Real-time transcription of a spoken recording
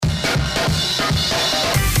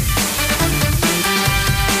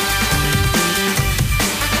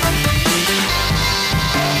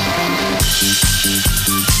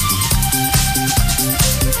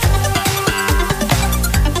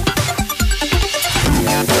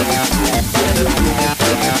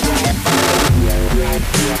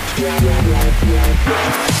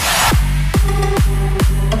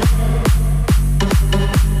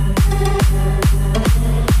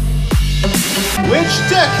Which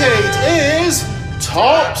decade is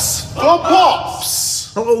Tops for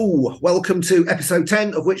Pops? Hello, welcome to episode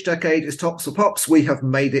 10 of Which Decade is Tops for Pops. We have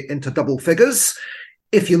made it into double figures.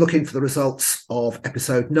 If you're looking for the results of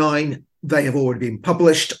episode 9, they have already been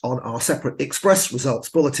published on our separate Express results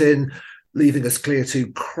bulletin, leaving us clear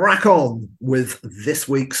to crack on with this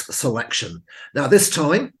week's selection. Now, this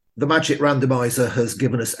time, the Magic Randomizer has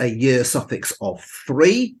given us a year suffix of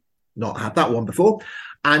 3, not had that one before,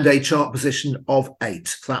 and a chart position of 8.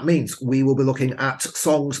 So that means we will be looking at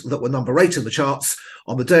songs that were number 8 in the charts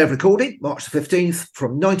on the day of recording, March the 15th,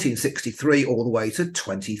 from 1963 all the way to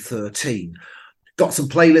 2013. Got some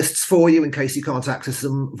playlists for you in case you can't access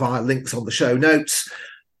them via links on the show notes.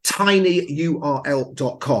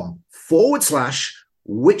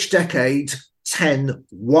 tinyurl.com/which decade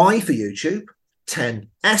 10Y for YouTube,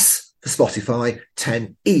 10S for Spotify,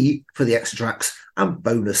 10E for the extra tracks and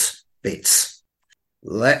bonus bits.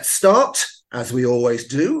 Let's start, as we always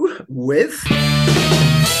do, with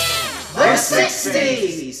The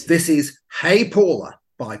 60s! This is Hey Paula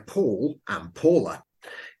by Paul and Paula.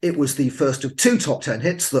 It was the first of 2 top 10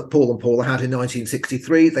 hits that Paul and Paula had in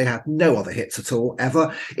 1963. They had no other hits at all,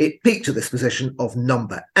 ever. It peaked at this position of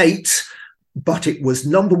number 8, but it was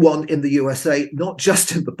number 1 in the USA, not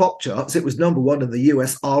just in the pop charts. It was number 1 in the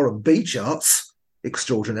US R&B charts,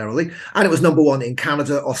 extraordinarily, and it was number 1 in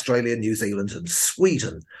Canada, Australia, New Zealand and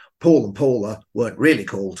Sweden. Paul and Paula weren't really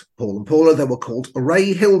called Paul and Paula, they were called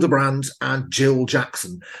Ray Hildebrand and Jill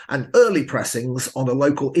Jackson, and early pressings on a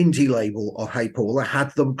local indie label of Hey Paula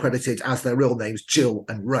had them credited as their real names, Jill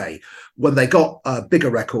and Ray. When they got a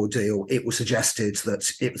bigger record deal, it was suggested that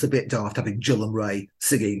it was a bit daft having Jill and Ray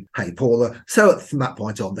singing Hey Paula, so from that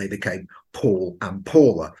point on they became Paul and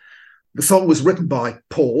Paula. The song was written by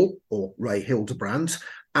Paul, or Ray Hildebrand,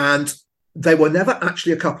 and they were never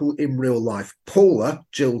actually a couple in real life. Paula,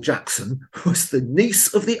 Jill Jackson, was the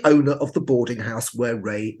niece of the owner of the boarding house where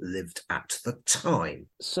Ray lived at the time.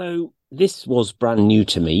 So this was brand new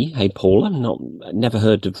to me, Hey Paula. Never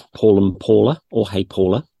heard of Paul and Paula, or Hey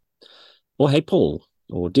Paula, or Hey Paul,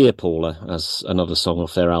 or Dear Paula, as another song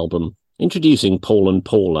off their album introducing Paul and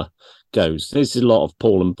Paula goes. There's a lot of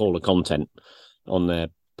Paul and Paula content on their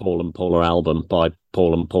Paul and Paula album by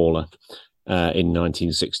Paul and Paula in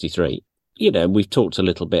 1963. You know, we've talked a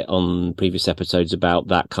little bit on previous episodes about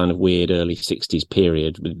that kind of weird early 60s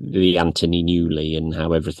period with the Anthony Newley and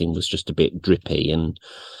how everything was just a bit drippy. And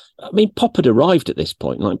I mean, pop had arrived at this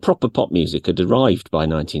point, like proper pop music had arrived by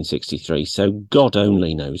 1963. So God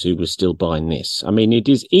only knows who was still buying this. I mean, it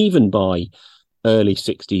is even by early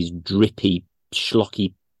 60s drippy,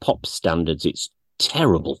 schlocky pop standards, it's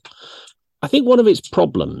terrible. I think one of its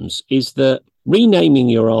problems is that renaming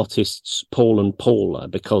your artists Paul and Paula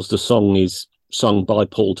because the song is sung by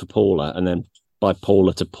Paul to Paula and then by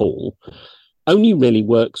Paula to Paul only really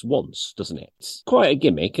works once, doesn't it? It's quite a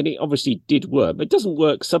gimmick, and it obviously did work, but it doesn't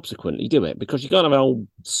work subsequently, do it? Because you can't have a whole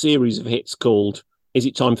series of hits called Is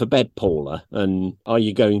It Time for Bed, Paula? And Are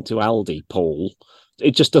You Going to Aldi, Paul?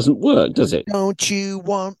 It just doesn't work, does it? Don't you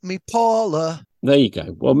want me, Paula? There you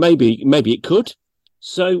go. Well, maybe it could.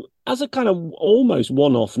 So as a kind of almost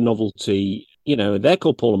one-off novelty, you know, they're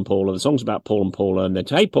called Paul and Paula. The song's about Paul and Paula, and then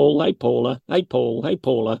Hey Paul, hey Paula, hey Paul, hey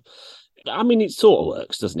Paula. I mean, it sort of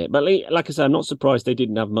works, doesn't it? But like I say, I'm not surprised they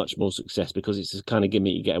didn't have much more success because it's the kind of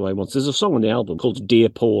gimmick you get away once. There's a song on the album called Dear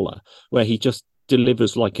Paula where he just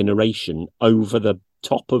delivers like a narration over the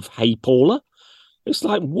top of Hey Paula. It's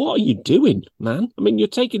like, what are you doing, man? I mean, you're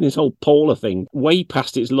taking this whole Paula thing way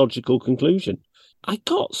past its logical conclusion. I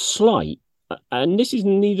got slight, and this is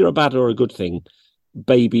neither a bad or a good thing,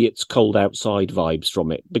 Baby It's Cold Outside vibes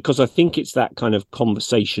from it, because I think it's that kind of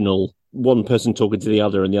conversational, one person talking to the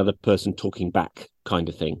other and the other person talking back kind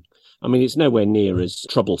of thing. I mean, it's nowhere near as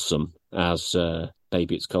troublesome as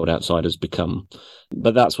Baby It's Cold Outside has become,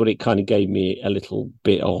 but that's what it kind of gave me a little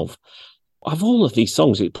bit of. Of all of these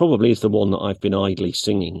songs, it probably is the one that I've been idly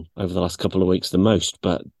singing over the last couple of weeks the most,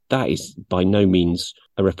 but that is by no means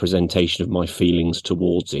a representation of my feelings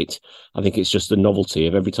towards it. I think it's just the novelty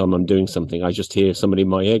of every time I'm doing something, I just hear somebody in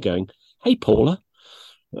my ear going, Hey, Paula.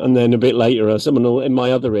 And then a bit later, someone in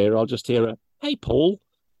my other ear, I'll just hear a, Hey, Paul.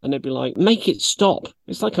 And they'd be like, make it stop.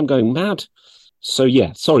 It's like I'm going mad. So,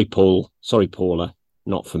 yeah, sorry, Paul. Sorry, Paula.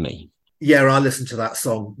 Not for me. Yeah, I listened to that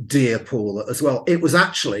song, Dear Paula, as well. It was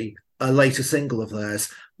actually a later single of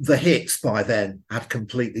theirs, the hits by then had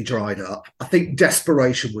completely dried up. I think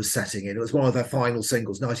desperation was setting in. It was one of their final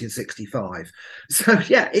singles, 1965. So,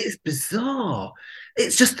 yeah, it's bizarre.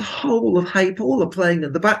 It's just the whole of Hey Paula playing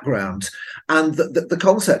in the background. And the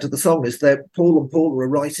concept of the song is that Paul and Paula are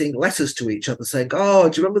writing letters to each other saying, oh,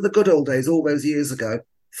 do you remember the good old days all those years ago?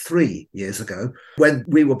 3 years ago, when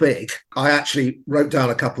we were big. I actually wrote down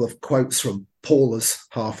a couple of quotes from Paula's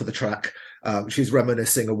half of the track. She's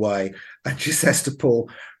reminiscing away, and she says to Paul,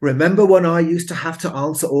 remember when I used to have to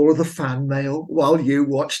answer all of the fan mail while you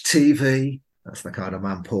watched TV? That's the kind of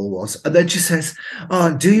man Paul was. And then she says,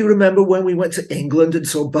 oh, do you remember when we went to England and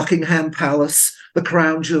saw Buckingham Palace, the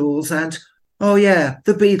Crown Jewels, and, oh yeah,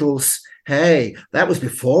 the Beatles? Hey, that was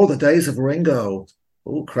before the days of Ringo.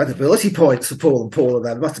 Oh, credibility points for Paul and Paula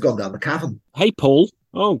then. Must have gone down the cavern. Hey, Paul.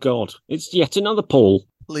 Oh, God. It's yet another Paul.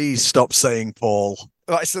 Please stop saying Paul.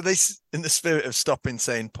 Right, so this, in the spirit of stopping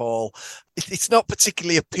saying Paul, it's not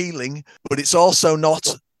particularly appealing, but it's also not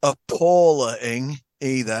appalling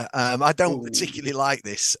either. I don't particularly like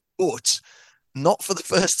this, but not for the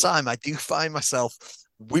first time. I do find myself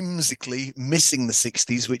whimsically missing the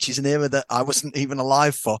 60s, which is an era that I wasn't even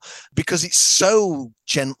alive for, because it's so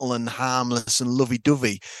gentle and harmless and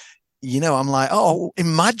lovey-dovey. You know, I'm like, oh,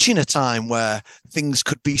 imagine a time where things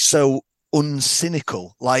could be so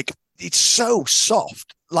uncynical. Like, it's so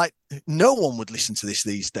soft. Like, no one would listen to this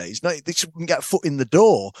these days. No, they shouldn't get a foot in the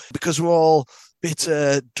door because we're all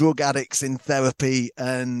bitter drug addicts in therapy,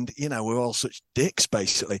 and you know, we're all such dicks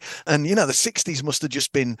basically. And you know, the 60s must have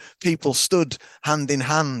just been people stood hand in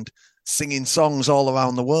hand singing songs all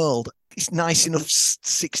around the world. It's nice enough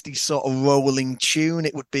 60s sort of rolling tune.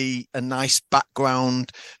 It would be a nice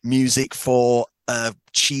background music for a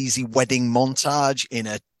cheesy wedding montage in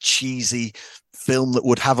a cheesy film that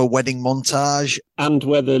would have a wedding montage. And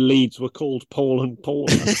where the leads were called Paul and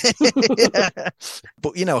Paula. Yeah.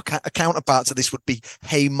 But, you know, a counterpart to this would be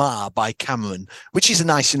Hey Ma by Cameron, which is a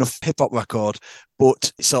nice enough hip-hop record,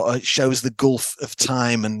 but it sort of shows the gulf of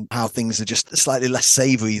time and how things are just slightly less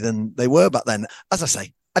savoury than they were back then. As I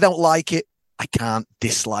say, I don't like it. I can't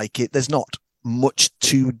dislike it. There's not much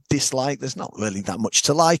to dislike. There's not really that much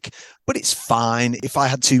to like, but it's fine. If I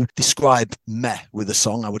had to describe meh with a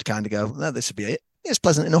song, I would kind of go, no, this would be it. It's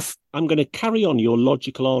pleasant enough. I'm going to carry on your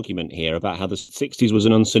logical argument here about how the 60s was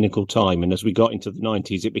an uncynical time, and as we got into the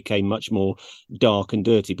 90s, it became much more dark and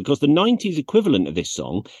dirty, because the 90s equivalent of this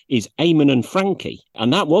song is Eamon and Frankie,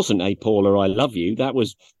 and that wasn't A Paula, I Love You. That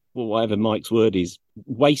was, well, whatever Mike's word is,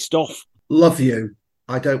 waste off. Love you,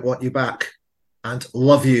 I don't want you back, and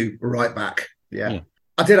love you right back. Yeah.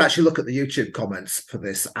 I did actually look at the YouTube comments for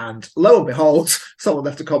this, and lo and behold, someone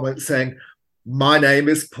left a comment saying, my name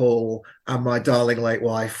is Paul and my darling late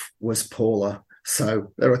wife was Paula.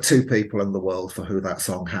 So there are two people in the world for who that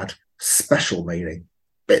song had special meaning.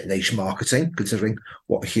 Bit niche marketing, considering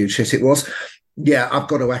what a huge hit it was. Yeah, I've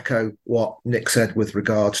got to echo what Nick said with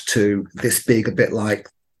regard to this being a bit like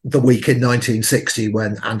the week in 1960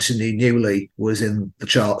 when Anthony Newley was in the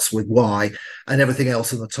charts with Why, and everything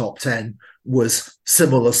else in the top 10 was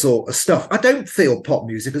similar sort of stuff. I don't feel pop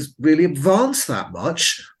music has really advanced that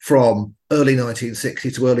much from early 1960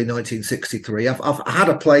 to early 1963. I've had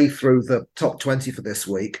a play through the top 20 for this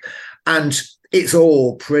week, and it's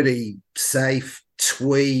all pretty safe,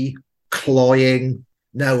 twee, cloying,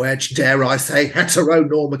 no edge, dare I say,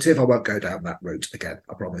 heteronormative. I won't go down that route again,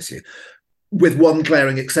 I promise you. With one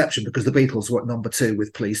glaring exception, because the Beatles were at number 2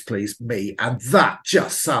 with Please Please Me, and that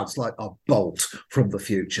just sounds like a bolt from the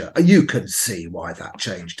future. And you can see why that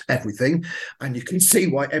changed everything, and you can see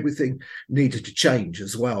why everything needed to change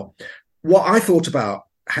as well. What I thought about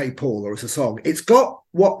Hey Paula as a song, it's got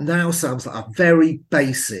what now sounds like a very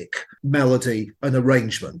basic melody and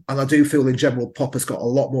arrangement, and I do feel in general pop has got a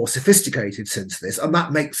lot more sophisticated since this, and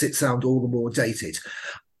that makes it sound all the more dated.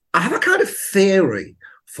 I have a kind of theory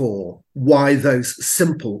for why those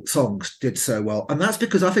simple songs did so well. And that's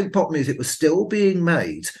because I think pop music was still being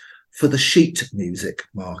made for the sheet music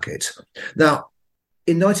market. Now,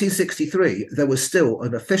 in 1963, there was still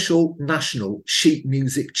an official national sheet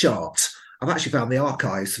music chart. I've actually found the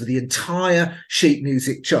archives for the entire sheet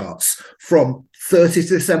music charts from 30th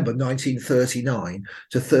December 1939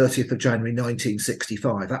 to 30th of January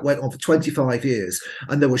 1965. That went on for 25 years.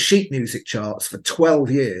 And there were sheet music charts for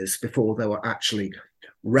 12 years before there were actually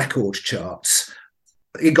record charts.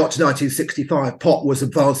 It got to 1965, pop was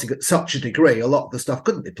advancing at such a degree, a lot of the stuff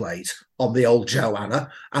couldn't be played on the old Joanna,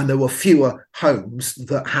 and there were fewer homes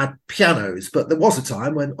that had pianos. But there was a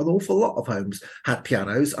time when an awful lot of homes had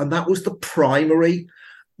pianos, and that was the primary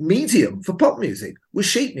medium for pop music, was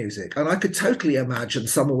sheet music. And I could totally imagine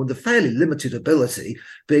someone with a fairly limited ability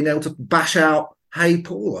being able to bash out Hey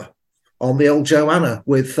Paula on the old Joanna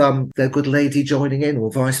with their good lady joining in,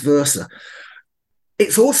 or vice versa.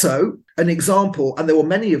 It's also an example, and there were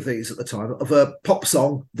many of these at the time, of a pop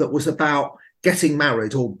song that was about getting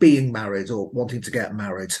married or being married or wanting to get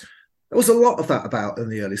married. There was a lot of that about in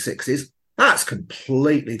the early 60s. That's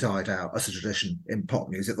completely died out as a tradition in pop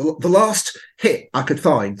music. The last hit I could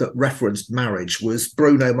find that referenced marriage was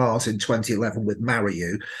Bruno Mars in 2011 with Marry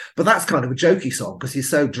You. But that's kind of a jokey song because he's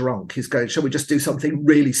so drunk. He's going, shall we just do something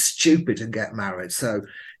really stupid and get married? So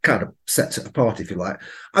kind of sets it apart, if you like.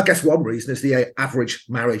 I guess one reason is the average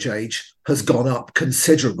marriage age has gone up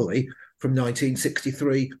considerably from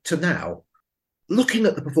 1963 to now. Looking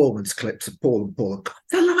at the performance clips of Paul and Paula,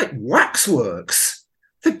 they're like waxworks.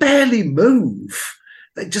 They barely move.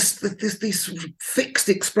 They just, there's these sort of fixed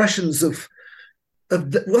expressions of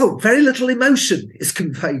very little emotion is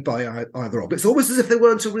conveyed by either of. It's almost as if they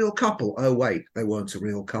weren't a real couple. Oh, wait, they weren't a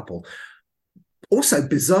real couple. Also,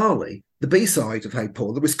 bizarrely, the B-side of Hey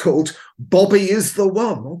Paula was called Bobby is the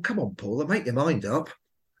One. Oh, come on, Paula, make your mind up.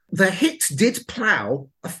 Their hits did plough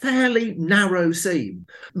a fairly narrow seam.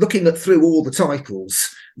 Looking at through all the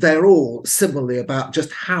titles, they're all similarly about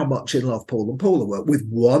just how much in love Paul and Paula were, with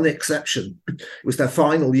one exception. It was their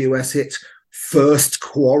final US hit, First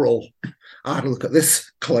Quarrel. I had a look at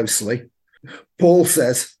this closely. Paul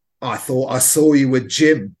says, I thought I saw you with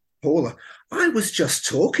Jim. Paula, I was just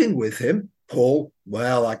talking with him. Paul,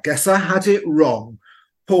 well, I guess I had it wrong.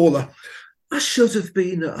 Paula, I should have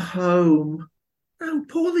been at home. No,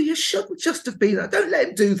 Paula, you shouldn't just have been there. Don't let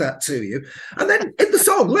him do that to you. And then in the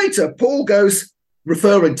song later, Paul goes,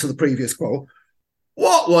 referring to the previous quote,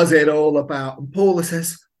 what was it all about? And Paula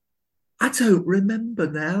says, I don't remember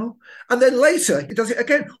now. And then later, he does it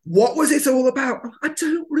again. What was it all about? I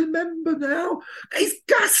don't remember now. He's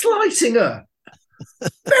gaslighting her.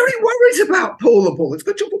 Very worried about Paul and Paul. It's a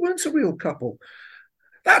good job we weren't a real couple.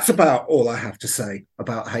 That's about all I have to say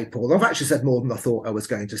about Hey Paul. I've actually said more than I thought I was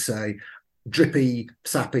going to say. Drippy,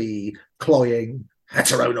 sappy, cloying,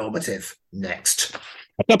 heteronormative. Next.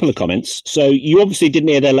 A couple of comments. So you obviously didn't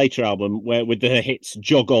hear their later album where with the hits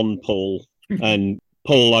Jog On Paul and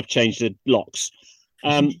Paul, I've changed the locks.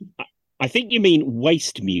 I think you mean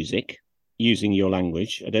waste music, using your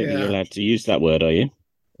language. I don't think you're allowed to use that word, are you?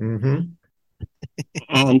 Mm-hmm.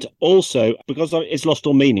 And also, because it's lost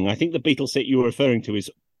all meaning, I think the Beatles that you were referring to is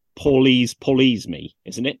Paulies Me,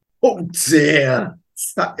 isn't it? Oh dear.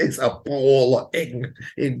 That is appalling,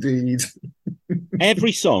 indeed.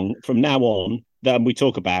 Every song from now on that we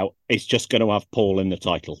talk about is just going to have Paul in the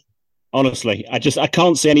title. Honestly, I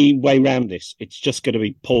can't see any way around this. It's just going to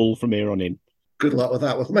be Paul from here on in. Good luck with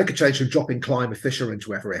that. We'll make a change from dropping Climber Fisher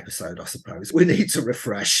into every episode, I suppose. We need to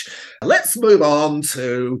refresh. Let's move on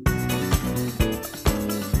to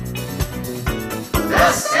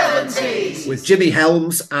The 70s with Jimmy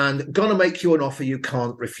Helms and Gonna Make You an Offer You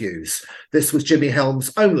Can't Refuse. This was Jimmy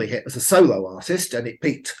Helms' only hit as a solo artist, and it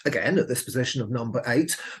peaked again at this position of number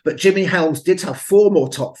 8. But Jimmy Helms did have 4 more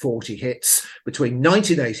top 40 hits between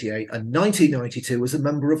 1988 and 1992 as a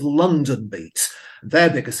member of London Beat. Their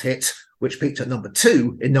biggest hit, which peaked at number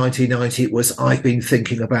 2 in 1990, was I've Been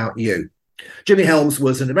Thinking About You. Jimmy Helms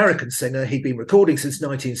was an American singer. He'd been recording since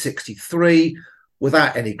 1963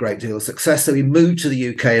 without any great deal of success. So he moved to the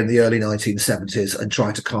UK in the early 1970s and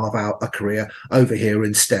tried to carve out a career over here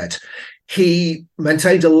instead. He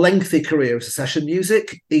maintained a lengthy career as a session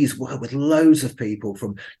music. He's worked with loads of people,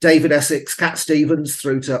 from David Essex, Cat Stevens,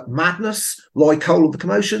 through to Madness, Loy Cole of the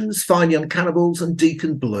Commotions, Fine Young Cannibals, and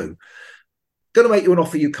Deacon Blue. Gonna Make You an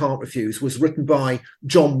Offer You Can't Refuse was written by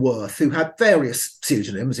John Worth, who had various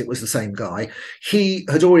pseudonyms. It was the same guy. He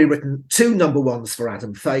had already written 2 number ones for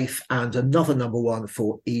Adam Faith and another number 1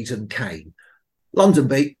 for Eden Kane. London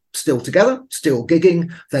Beat, still together, still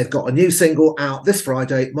gigging. They've got a new single out this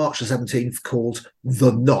Friday, March the 17th, called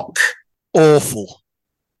The Knock. Awful.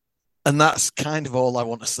 And that's kind of all I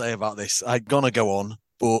want to say about this. I'm going to go on,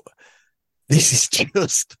 but this is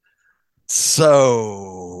just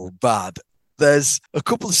so bad. There's a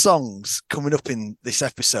couple of songs coming up in this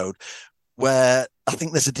episode where I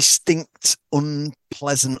think there's a distinct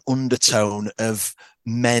unpleasant undertone of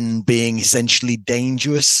men being essentially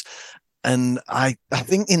dangerous. And I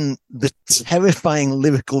think in the terrifying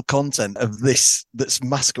lyrical content of this that's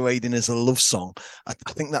masquerading as a love song, I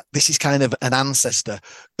think that this is kind of an ancestor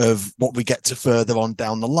of what we get to further on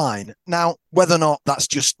down the line. Now, whether or not that's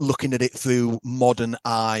just looking at it through modern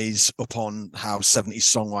eyes upon how 70s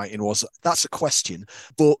songwriting was, that's a question.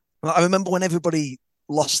 But I remember when everybody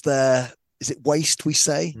lost their, is it waist we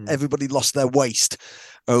say? Everybody lost their waist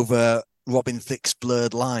over Robin Thicke's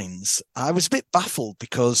Blurred Lines, I was a bit baffled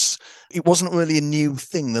because it wasn't really a new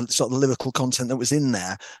thing, the sort of lyrical content that was in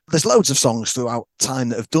there. There's loads of songs throughout time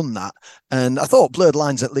that have done that. And I thought Blurred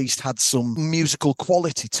Lines at least had some musical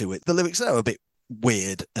quality to it. The lyrics there are a bit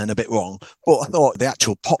weird and a bit wrong, but I thought the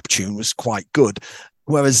actual pop tune was quite good.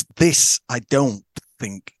 Whereas this, I don't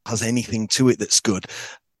think has anything to it that's good.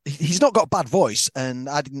 He's not got a bad voice, and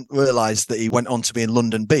I didn't realise that he went on to be in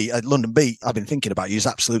London Beat. London Beat, I've been thinking about you, is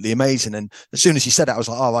absolutely amazing. And as soon as he said it, I was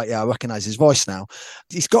like, all right, yeah, I recognise his voice now.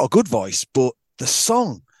 He's got a good voice, but the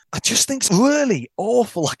song, I just think it's really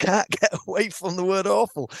awful. I can't get away from the word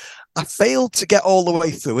awful. I failed to get all the way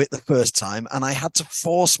through it the first time, and I had to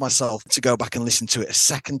force myself to go back and listen to it a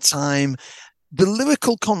second time. The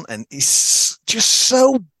lyrical content is just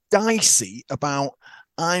so dicey about,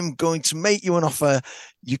 I'm going to make you an offer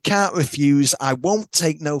you can't refuse. I won't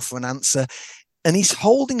take no for an answer. And he's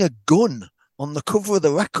holding a gun on the cover of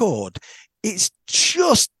the record. It's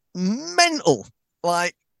just mental.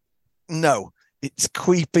 Like, no, it's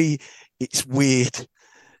creepy. It's weird.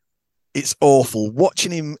 It's awful.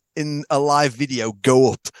 Watching him in a live video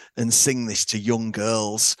go up and sing this to young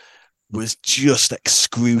girls was just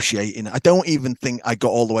excruciating. I don't even think I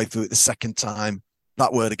got all the way through it the second time.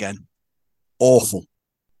 That word again. Awful.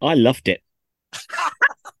 I loved it.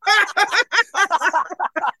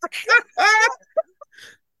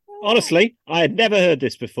 Honestly, I had never heard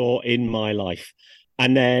this before in my life.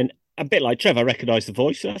 And then, a bit like Trevor, I recognised the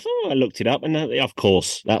voice. And I thought, I looked it up. And of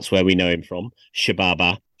course, that's where we know him from.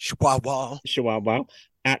 Shababa. Chihuahua. Chihuahua.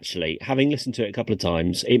 Actually, having listened to it a couple of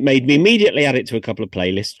times, it made me immediately add it to a couple of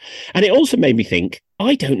playlists. And it also made me think,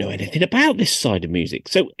 I don't know anything about this side of music.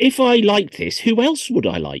 So if I liked this, who else would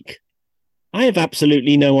I like? I have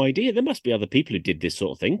absolutely no idea. There must be other people who did this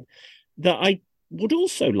sort of thing that I would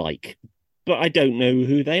also like, but I don't know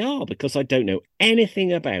who they are because I don't know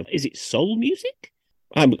anything about. Is it soul music?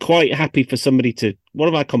 I'm quite happy for somebody to, one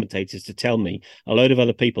of our commentators, to tell me a load of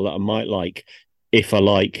other people that I might like if I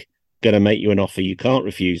like Gonna Make You an Offer You Can't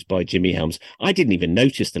Refuse by Jimmy Helms. I didn't even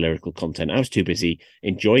notice the lyrical content. I was too busy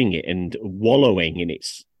enjoying it and wallowing in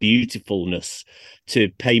its beautifulness to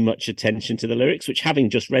pay much attention to the lyrics, which, having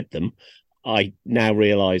just read them, I now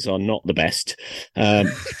realise are not the best.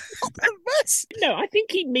 No, I think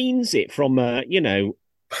he means it from I don't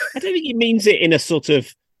think he means it in a sort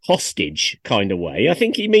of hostage kind of way. I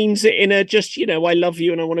think he means it in a just, I love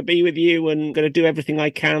you and I want to be with you and going to do everything I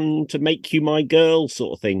can to make you my girl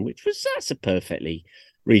sort of thing, that's a perfectly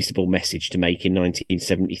reasonable message to make in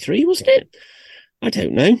 1973, wasn't it? I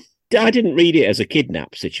don't know. I didn't read it as a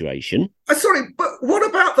kidnap situation. Sorry, but what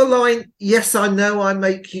about the line, yes, I know I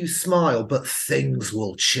make you smile, but things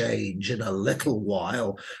will change in a little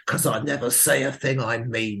while, because I never say a thing I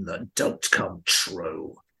mean that don't come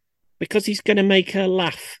true. Because he's going to make her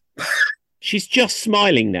laugh. She's just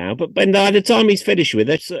smiling now, but by the time he's finished with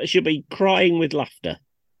her, she'll be crying with laughter.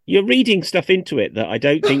 You're reading stuff into it that I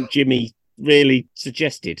don't think Jimmy really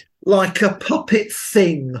suggested. Like a puppet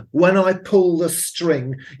thing. When I pull the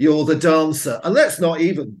string, you're the dancer. And let's not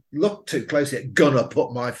even look too closely at gonna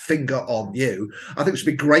put my finger on you. I think we should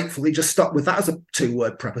be grateful he just stuck with that as a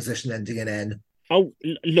two-word preposition ending in N. Oh,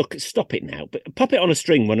 look, stop it now. But Puppet on a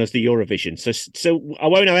String won us the Eurovision. So I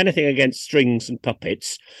won't know anything against strings and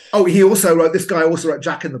puppets. Oh, this guy also wrote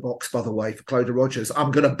Jack in the Box, by the way, for Clodagh Rogers.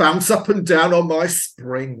 I'm going to bounce up and down on my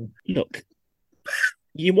spring. Look,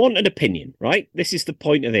 you want an opinion, right? This is the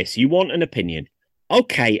point of this. You want an opinion.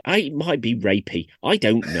 Okay, I might be rapey. I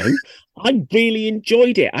don't know. I really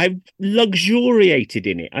enjoyed it. I luxuriated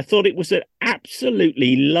in it. I thought it was an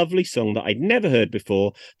absolutely lovely song that I'd never heard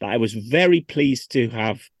before, that I was very pleased to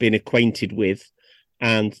have been acquainted with,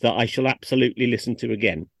 and that I shall absolutely listen to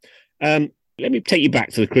again. Let me take you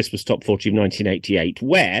back to the Christmas Top 40 of 1988,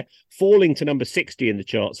 where falling to number 60 in the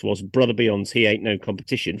charts was Brother Beyond's He Ain't No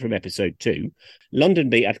Competition from episode 2. London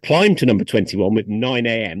Beat had climbed to number 21 with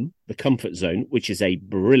 9am, The Comfort Zone, which is a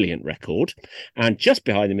brilliant record. And just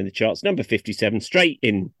behind them in the charts, number 57, straight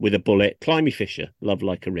in with a bullet, Climby Fisher, Love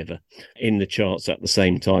Like a River, in the charts at the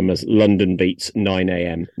same time as London Beat's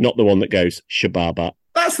 9am, not the one that goes Shababa.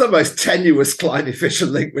 That's the most tenuous Climby Fisher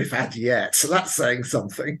link we've had yet, so that's saying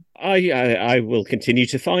something. I will continue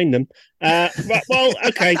to find them. Well,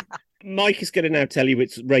 okay. Mike is going to now tell you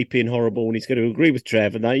it's rapey and horrible, and he's going to agree with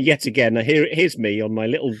Trev. And yet again, here's me on my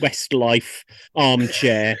little Westlife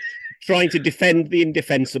armchair, trying to defend the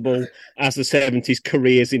indefensible as the 70s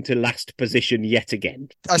careers into last position yet again.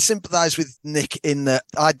 I sympathise with Nick in that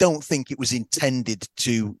I don't think it was intended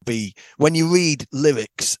to be. When you read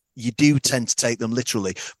lyrics, you do tend to take them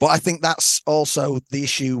literally. But I think that's also the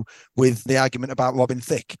issue with the argument about Robin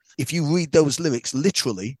Thicke. If you read those lyrics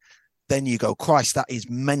literally, then you go, Christ, that is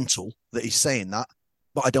mental that he's saying that.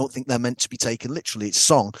 But I don't think they're meant to be taken literally. It's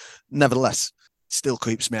song. Nevertheless, it still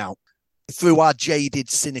creeps me out. Through our jaded,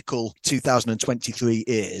 cynical 2023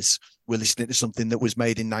 ears, we're listening to something that was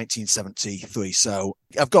made in 1973. So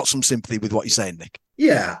I've got some sympathy with what you're saying, Nick.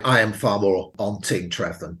 Yeah, I am far more on Team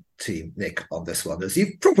Trev than Team Nick on this one, as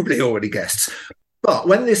you've probably already guessed. But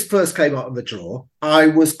when this first came out in the draw, I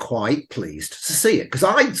was quite pleased to see it, because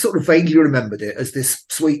I sort of vaguely remembered it as this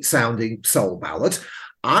sweet-sounding soul ballad.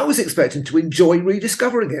 I was expecting to enjoy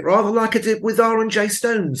rediscovering it, rather like I did with R&J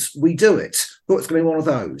Stone's We Do It. Thought it's going to be one of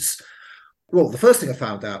those. Well, the first thing I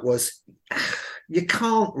found out was you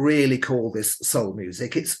can't really call this soul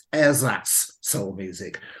music. It's ersatz soul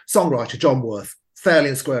music. Songwriter John Worth, fairly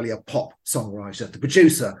and squarely a pop songwriter. The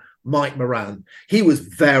producer, Mike Moran, he was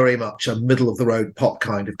very much a middle-of-the-road pop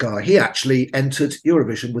kind of guy. He actually entered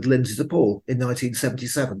Eurovision with Lindsay DePaul in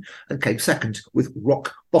 1977 and came second with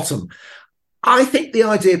Rock Bottom. I think the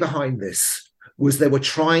idea behind this was they were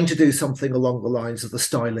trying to do something along the lines of the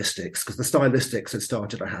Stylistics, because the Stylistics had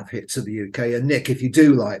started to have hits in the UK. And Nick, if you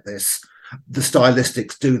do like this, the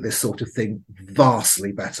Stylistics do this sort of thing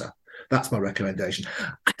vastly better. That's my recommendation.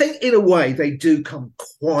 I think in a way they do come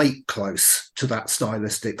quite close to that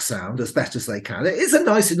stylistic sound as best as they can. It is a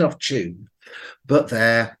nice enough tune, but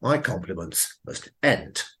there, my compliments must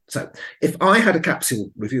end. So if I had a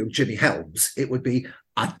capsule review of Jimmy Helms, it would be,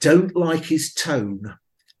 I don't like his tone.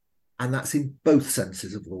 And that's in both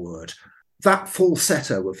senses of the word. That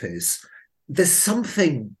falsetto of his, there's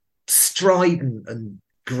something strident and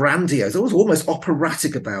grandiose. It was almost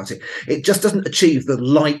operatic about it. It just doesn't achieve the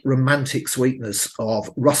light romantic sweetness of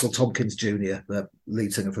Russell Tompkins Jr., the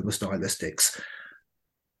lead singer from the Stylistics.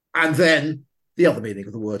 And then the other meaning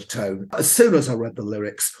of the word tone. As soon as I read the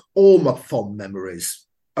lyrics, all my fond memories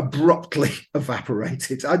abruptly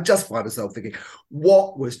evaporated. I just find myself thinking,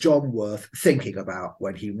 what was John Worth thinking about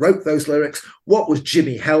when he wrote those lyrics? What was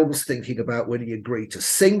Jimmy Helms thinking about when he agreed to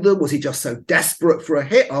sing them? Was he just so desperate for a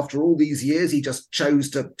hit after all these years he just chose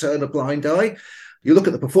to turn a blind eye? You look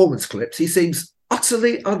at the performance clips, he seems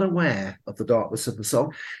utterly unaware of the darkness of the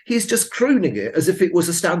song. He's just crooning it as if it was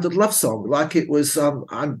a standard love song, like it was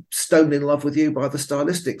I'm Stone in Love with You by the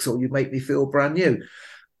Stylistics, or You Make Me Feel Brand New.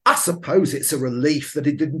 I suppose it's a relief that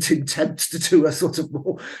he didn't intend to do a sort of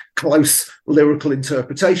more close lyrical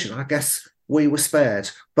interpretation. I guess we were spared.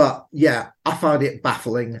 But yeah, I find it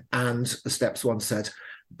baffling. And as Steps once said,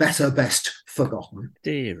 better best forgotten.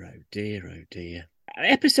 Dear, oh dear, oh dear.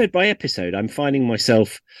 Episode by episode, I'm finding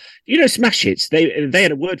myself, Smash Hits, they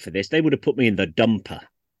had a word for this. They would have put me in the dumper.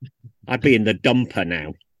 I'd be in the dumper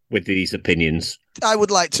now with these opinions. I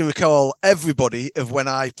would like to recall everybody of when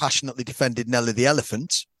I passionately defended Nelly the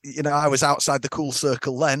Elephant. I was outside the cool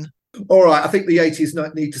circle then. All right, I think the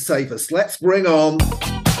 80s need to save us. Let's bring on the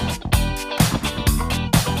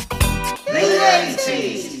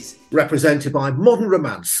 80s. Represented by Modern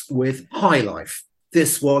Romance with High Life.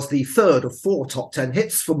 This was the third of 4 top 10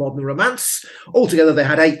 hits for Modern Romance. Altogether, they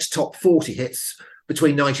had 8 top 40 hits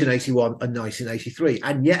between 1981 and 1983.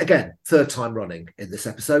 And yet again, third time running in this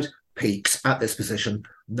episode, peaks at this position,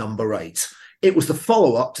 number 8. It was the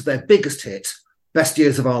follow-up to their biggest hit, Best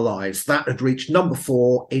Years of Our Lives. That had reached number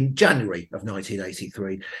 4 in January of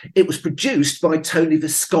 1983. It was produced by Tony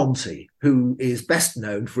Visconti, who is best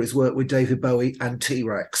known for his work with David Bowie and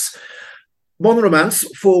T-Rex. Modern Romance,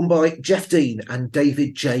 formed by Jeff Dean and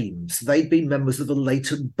David James. They'd been members of the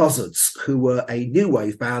Leighton Buzzards, who were a new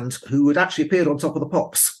wave band who had actually appeared on Top of the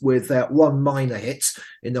Pops with their one minor hit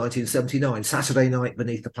in 1979, Saturday Night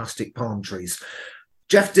Beneath the Plastic Palm Trees.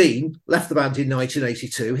 Jeff Dean left the band in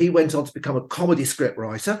 1982. He went on to become a comedy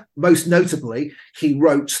scriptwriter. Most notably, he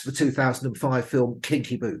wrote the 2005 film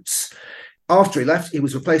Kinky Boots. After he left, he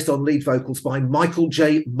was replaced on lead vocals by Michael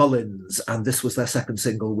J. Mullins, and this was their second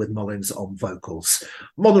single with Mullins on vocals.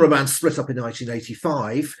 Modern Romance split up in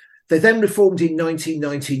 1985. They then reformed in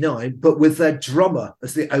 1999, but with their drummer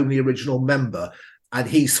as the only original member, and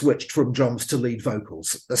he switched from drums to lead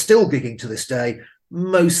vocals. They're still gigging to this day,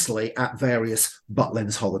 mostly at various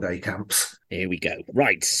Butlins holiday camps. Here we go.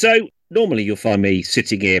 Right, so normally you'll find me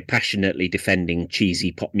sitting here passionately defending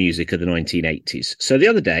cheesy pop music of the 1980s. So the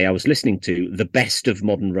other day I was listening to The Best of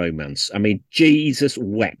Modern Romance. I mean, Jesus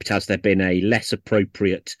wept, has there been a less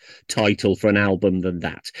appropriate title for an album than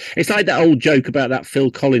that? It's like that old joke about that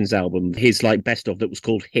Phil Collins album, his best of, that was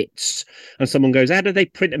called Hits. And someone goes, how did they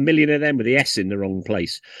print a million of them with the S in the wrong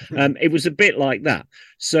place? It was a bit like that.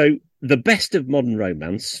 So The Best of Modern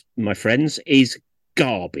Romance, my friends, is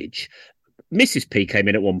garbage. Mrs. P came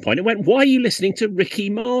in at one point and went, why are you listening to Ricky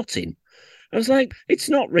Martin? I was like, it's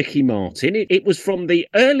not Ricky Martin. It was from the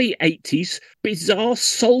early 80s bizarre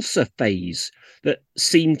salsa phase that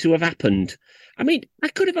seemed to have happened. I mean, I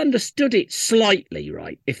could have understood it slightly,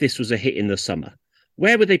 right, if this was a hit in the summer.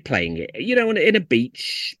 Where were they playing it? You know, in a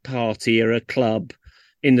beach party or a club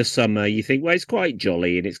in the summer, you think, well, it's quite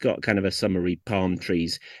jolly and it's got kind of a summery palm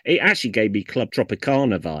trees. It actually gave me Club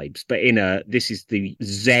Tropicana vibes, but this is the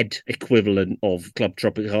Z equivalent of Club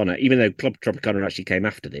Tropicana, even though Club Tropicana actually came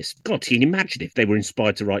after this. God, can you imagine if they were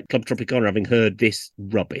inspired to write Club Tropicana having heard this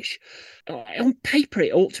rubbish? On paper,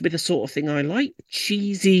 it ought to be the sort of thing I like.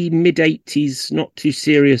 Cheesy, mid-80s, not too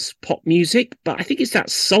serious pop music, but I think it's that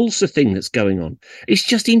salsa thing that's going on. It's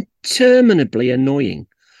just interminably annoying.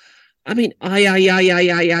 I mean,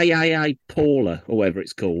 I, Paula, or whatever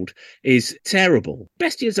it's called, is terrible.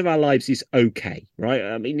 Best Years of Our Lives is okay, right?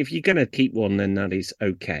 I mean, if you're going to keep one, then that is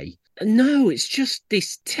okay. No, it's just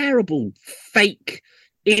this terrible, fake,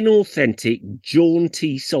 inauthentic,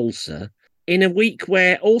 jaunty salsa in a week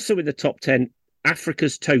where also in the top 10,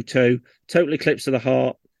 Africa's Toto, Total Eclipse of the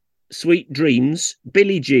Heart, Sweet Dreams,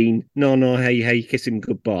 Billie Jean, No, No, Hey, Hey, Kiss Him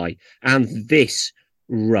Goodbye, and this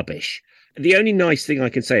rubbish. The only nice thing I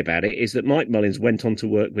can say about it is that Mike Mullins went on to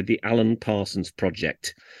work with the Alan Parsons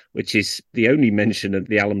Project, which is the only mention of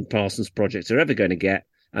the Alan Parsons Project they're ever going to get,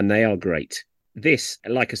 and they are great. This,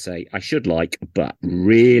 like I say, I should like, but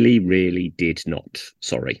really, really did not.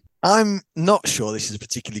 Sorry. I'm not sure this is a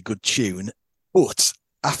particularly good tune, but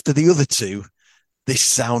after the other two, this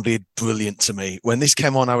sounded brilliant to me. When this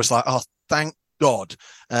came on, I was like, oh, thank God.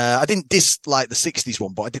 I didn't dislike the 60s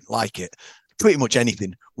one, but I didn't like it. Pretty much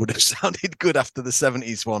anything would have sounded good after the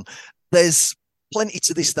 70s one. There's plenty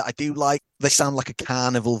to this that I do like. They sound like a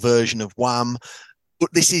carnival version of Wham,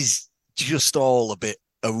 but this is just all a bit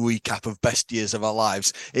a recap of Best Years of Our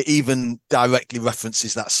Lives. It even directly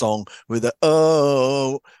references that song with a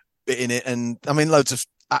oh bit in it. And I mean, loads of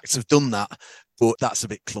acts have done that, but that's a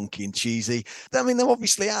bit clunky and cheesy. I mean, there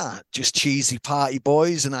obviously are just cheesy party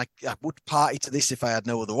boys, and I would party to this if I had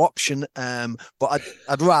no other option. But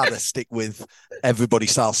I'd rather stick with Everybody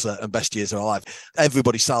Salsa and Best Years of Our Life.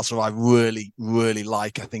 Everybody Salsa I really, really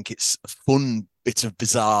like. I think it's a fun bit of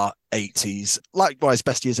bizarre 80s. Likewise,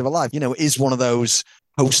 Best Years of Our Life. You know, it is one of those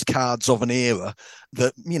postcards of an era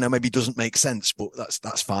that, you know, maybe doesn't make sense, but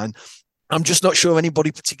that's fine. I'm just not sure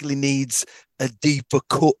anybody particularly needs a deeper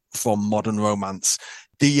cut from Modern Romance.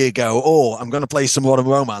 Do you go, oh, I'm going to play some Modern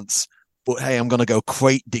Romance, but hey, I'm going to go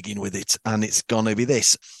crate digging with it, and it's going to be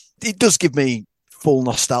this. It does give me full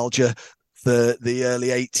nostalgia for the early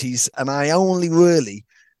 80s, and I only really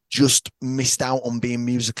just missed out on being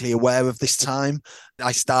musically aware of this time.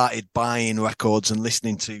 I started buying records and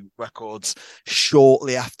listening to records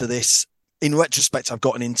shortly after this. In retrospect, I've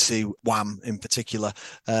gotten into Wham in particular,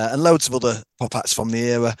 and loads of other pop acts from the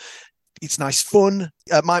era. It's nice fun.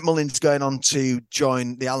 Mike Mullins going on to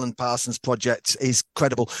join the Alan Parsons Project is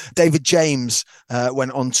credible. David James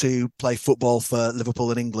went on to play football for Liverpool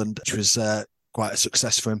and England, which was quite a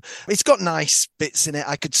success for him. It's got nice bits in it.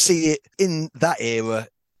 I could see it in that era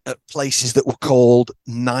at places that were called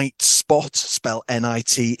night spot, spell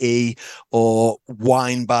Nite, or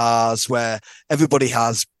wine bars where everybody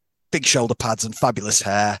has big shoulder pads and fabulous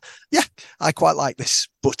hair. Yeah, I quite like this,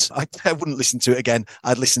 but I wouldn't listen to it again.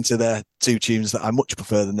 I'd listen to their two tunes that I much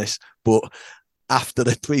prefer than this. But after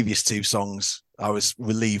the previous two songs, I was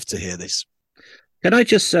relieved to hear this. Can I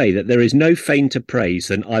just say that there is no fainter praise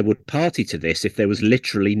than I would party to this if there was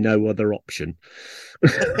literally no other option.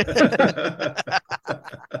 I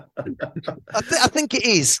think it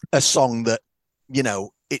is a song that, you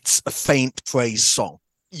know, it's a faint praise song.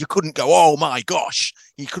 You couldn't go, oh my gosh,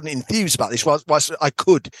 you couldn't enthuse about this. Whilst I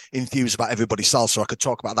could enthuse about Everybody Salsa, I could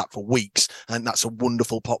talk about that for weeks, and that's a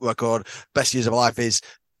wonderful pop record. Best Years of Life this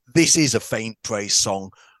is a faint praise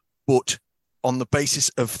song, but on the basis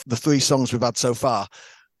of the three songs we've had so far,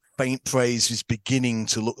 faint praise is beginning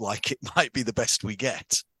to look like it might be the best we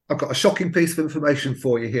get. I've got a shocking piece of information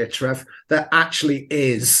for you here, Trev. There actually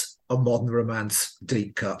is a Modern Romance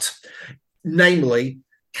deep cut. Namely,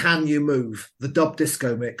 Can You Move, the dub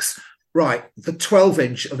disco mix. Right, the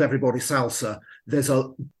 12-inch of Everybody Salsa, there's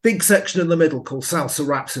a big section in the middle called Salsa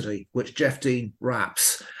Rhapsody, which Jeff Dean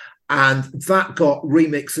raps. And that got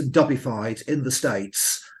remixed and dubified in the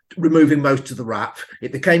States, removing most of the rap.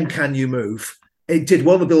 It became Can You Move. It did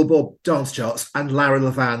well on the Billboard dance charts, and Larry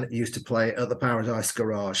Levan used to play at the Paradise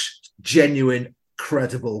Garage. Genuine,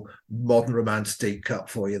 credible Modern Romance deep cut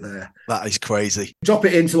for you there. That is crazy. Drop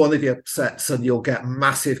it into one of your sets and you'll get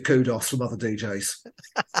massive kudos from other DJs.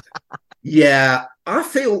 Yeah, I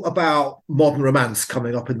feel about Modern Romance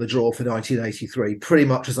coming up in the draw for 1983 pretty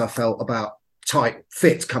much as I felt about tight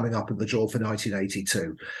fit coming up in the draw for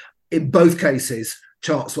 1982. In both cases,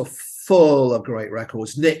 charts were full of great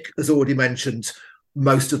records. Nick has already mentioned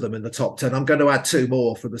most of them in the top 10. I'm going to add 2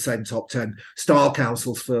 more from the same top 10. Style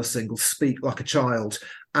Council's first single, Speak Like a Child,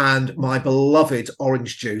 and my beloved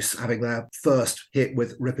Orange Juice having their first hit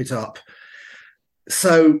with Rip It Up.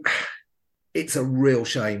 So it's a real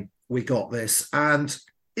shame we got this. And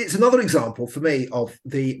it's another example for me of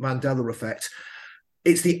the Mandela effect.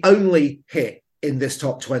 It's the only hit in this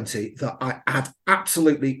top 20 that I had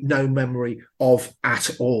absolutely no memory of at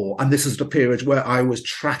all. And this is the period where I was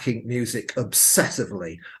tracking music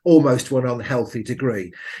obsessively, almost to an unhealthy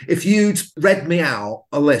degree. If you'd read me out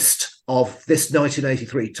a list of this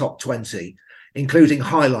 1983 top 20, including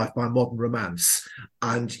High Life by Modern Romance,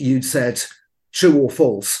 and you'd said, true or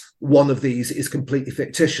false, one of these is completely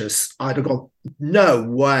fictitious, I'd have gone, no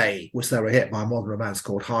way was there a hit by Modern Romance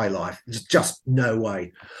called High Life. There's just no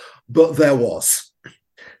way. But there was.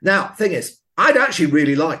 Now, thing is, I'd actually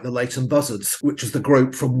really liked the Leighton Buzzards, which was the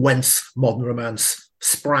group from whence Modern Romance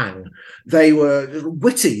sprang. They were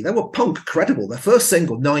witty, they were punk credible. Their first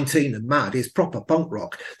single, 19 and Mad, is proper punk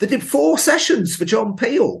rock. They did 4 sessions for John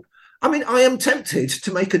Peel. I mean, I am tempted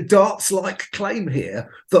to make a darts-like claim here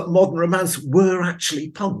that Modern Romance were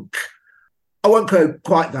actually punk. I won't go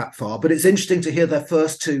quite that far, but it's interesting to hear their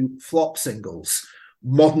first 2 flop singles,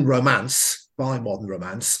 Modern Romance by Modern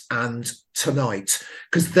Romance and Tonight,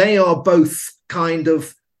 because they are both kind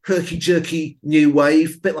of herky-jerky new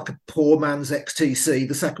wave, a bit like a poor man's XTC.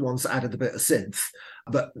 The second one's added a bit of synth,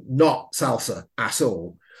 but not salsa at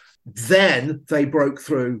all. Then they broke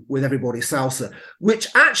through with Everybody Salsa, which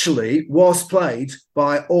actually was played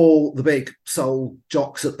by all the big soul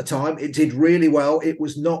jocks at the time. It did really well. It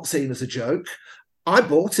was not seen as a joke. I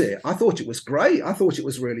bought it. I thought it was great. I thought it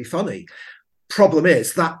was really funny. Problem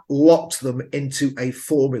is that locked them into a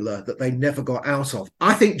formula that they never got out of.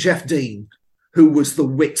 I think Jeff Dean, who was the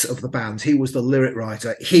wit of the band, he was the lyric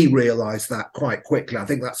writer, he realised that quite quickly. I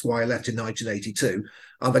think that's why he left in 1982.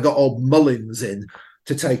 And they got old Mullins in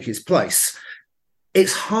to take his place.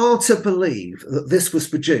 It's hard to believe that this was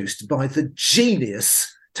produced by the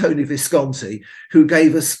genius Tony Visconti, who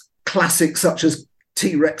gave us classics such as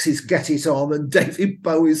T-Rex's Get It On and David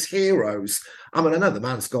Bowie's Heroes. I mean, I know the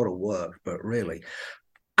man's got to work, but really,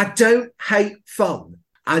 I don't hate fun.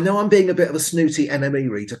 I know I'm being a bit of a snooty NME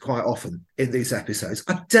reader quite often in these episodes.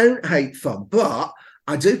 I don't hate fun, but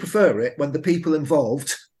I do prefer it when the people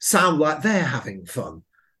involved sound like they're having fun.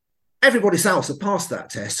 Everybody Salsa passed that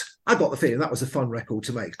test. I got the feeling that was a fun record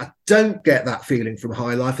to make. I don't get that feeling from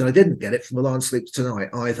High Life, and I didn't get it from The Lion Sleeps Tonight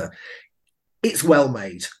either. It's well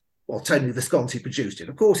made. Well, Tony Visconti produced it.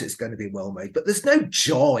 Of course it's going to be well made, but there's no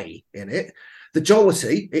joy in it. The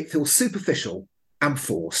jollity, it feels superficial and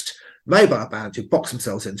forced, made by a band who box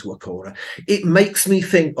themselves into a corner. It makes me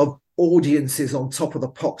think of audiences on Top of the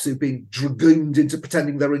Pops who've been dragooned into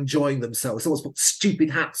pretending they're enjoying themselves. Someone's put stupid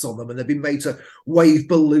hats on them and they've been made to wave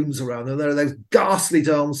balloons around, and there are those ghastly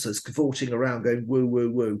dancers cavorting around going woo, woo,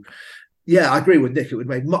 woo. Yeah, I agree with Nick. It would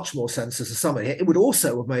have made much more sense as a summer hit. It would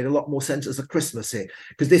also have made a lot more sense as a Christmas hit,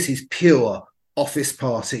 because this is pure office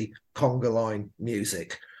party conga line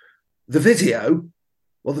music. The video,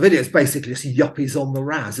 well, the video is basically just yuppies on the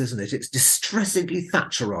Raz, isn't it? It's distressingly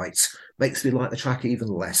Thatcherite. Makes me like the track even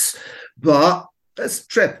less. But as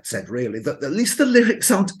Trev said, really, that at least the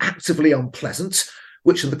lyrics aren't actively unpleasant,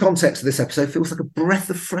 which in the context of this episode feels like a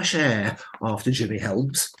breath of fresh air after Jimmy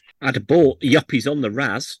Helms. I'd have bought Yuppies on the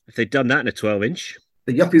Raz if they'd done that in a 12-inch.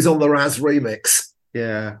 The Yuppies on the Raz remix.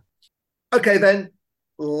 Yeah. Okay, then,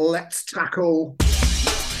 let's tackle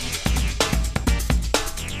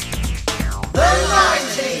The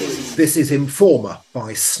 90s. This is Informer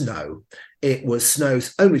by Snow. It was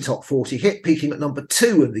Snow's only top 40 hit, peaking at number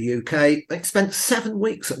 2 in the UK. It spent 7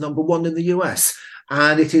 weeks at number 1 in the US,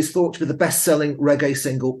 and it is thought to be the best-selling reggae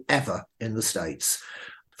single ever in the States.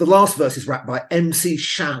 The last verse is rapped by MC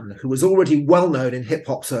Shan, who was already well known in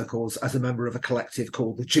hip-hop circles as a member of a collective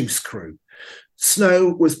called the Juice Crew.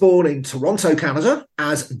 Snow was born in Toronto, Canada,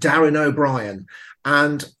 as Darren O'Brien,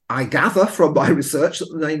 and I gather from my research that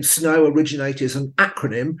the name Snow originated as an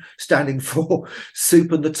acronym standing for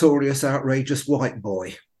Super Notorious Outrageous White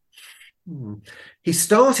Boy. He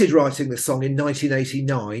started writing this song in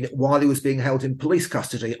 1989 while he was being held in police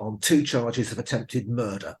custody on 2 charges of attempted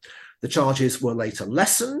murder. The charges were later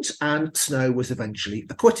lessened and Snow was eventually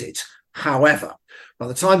acquitted. However, by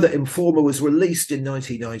the time that Informer was released in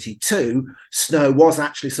 1992, Snow was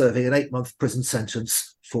actually serving an 8-month prison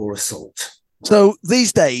sentence for assault. So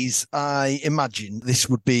these days, I imagine this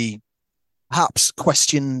would be perhaps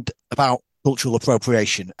questioned about cultural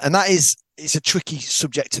appropriation. And that is, it's a tricky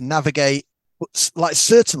subject to navigate. But like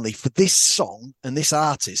certainly for this song and this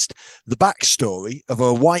artist, the backstory of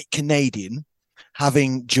a white Canadian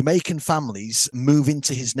having Jamaican families move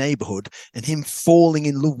into his neighborhood and him falling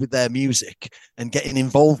in love with their music and getting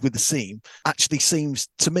involved with the scene actually seems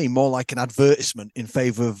to me more like an advertisement in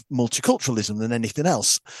favor of multiculturalism than anything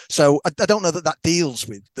else. So I don't know that deals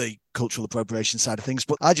with the cultural appropriation side of things,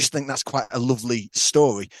 but I just think that's quite a lovely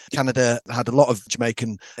story. Canada had a lot of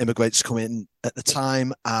Jamaican immigrants come in at the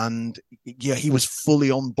time, and yeah, he was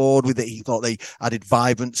fully on board with it. He thought they added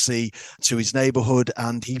vibrancy to his neighborhood,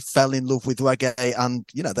 and he fell in love with reggae. And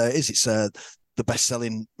there it is. It's the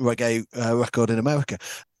best-selling reggae record in America.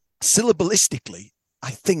 Syllabalistically,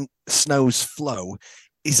 I think Snow's flow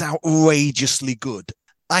is outrageously good.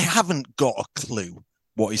 I haven't got a clue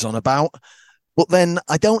what he's on about, but then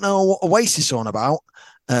I don't know what Oasis are on about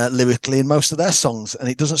lyrically in most of their songs, and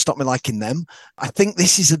it doesn't stop me liking them. I think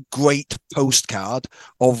this is a great postcard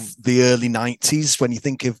of the early 90s. When you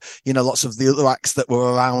think of, lots of the other acts that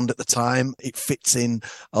were around at the time, it fits in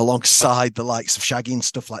alongside the likes of Shaggy and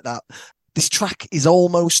stuff like that. This track is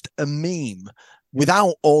almost a meme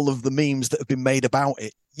without all of the memes that have been made about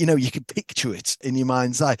it. You can picture it in your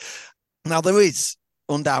mind's eye. Now, there is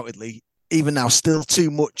undoubtedly, even now, still too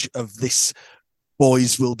much of this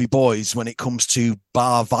boys will be boys when it comes to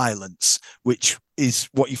bar violence, which is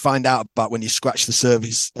what you find out about when you scratch the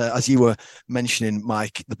surface. As you were mentioning,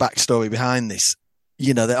 Mike, the backstory behind this,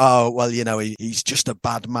 he's just a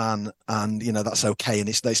bad man, and, that's okay. And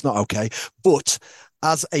it's not okay. But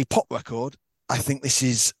as a pop record, I think this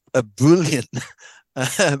is a brilliant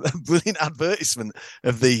advertisement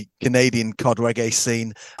of the Canadian cod reggae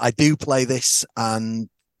scene. I do play this, and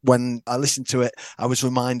when I listened to it, I was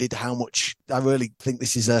reminded how much I really think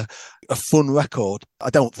this is a fun record. I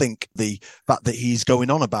don't think the fact that he's going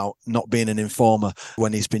on about not being an informer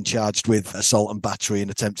when he's been charged with assault and battery and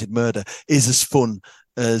attempted murder is as fun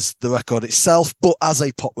as the record itself. But as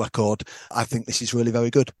a pop record, I think this is really very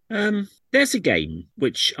good. There's a game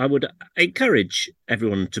which I would encourage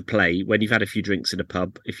everyone to play when you've had a few drinks in a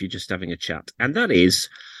pub, if you're just having a chat. And that is,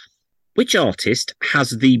 which artist has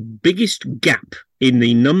the biggest gap in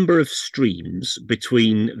the number of streams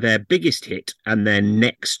between their biggest hit and their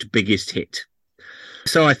next biggest hit?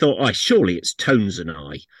 So I thought, surely it's Tones and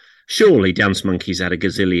I. Surely Dance Monkeys had a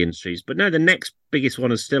gazillion streams. But no, the next biggest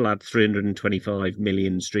one has still had 325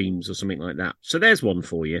 million streams or something like that. So there's one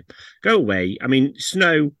for you. Go away. I mean,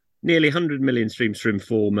 Snow, nearly 100 million streams for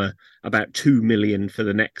Informer, about 2 million for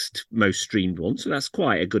the next most streamed one. So that's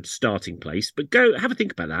quite a good starting place. But go have a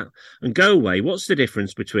think about that and go away. What's the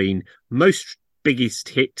difference between most biggest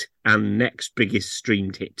hit and next biggest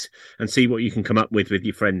streamed hit, and see what you can come up with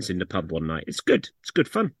your friends in the pub one night. It's good. It's good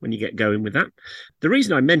fun when you get going with that. The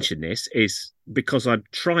reason I mention this is because I'm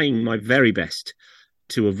trying my very best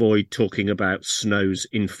to avoid talking about Snow's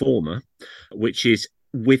Informer, which is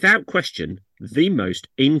without question the most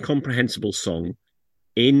incomprehensible song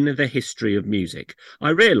in the history of music. I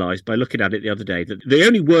realised by looking at it the other day that the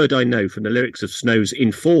only word I know from the lyrics of Snow's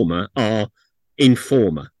Informer are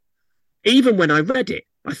informer. Even when I read it,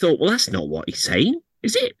 I thought, well, that's not what he's saying,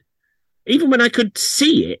 is it? Even when I could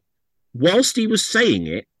see it, whilst he was saying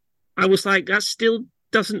it, I was like, that still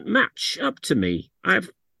doesn't match up to me. I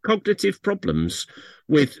have cognitive problems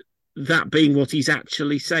with that being what he's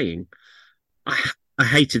actually saying. I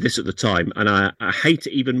hated this at the time, and I hate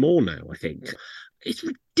it even more now, I think. It's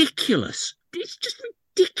ridiculous. It's just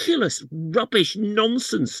ridiculous. Rubbish,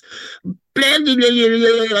 nonsense. Blah, blah,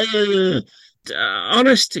 blah, blah, blah.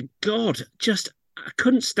 Honest to God, I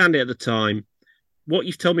couldn't stand it at the time. What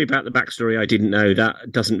you've told me about the backstory, I didn't know.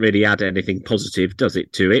 That doesn't really add anything positive, does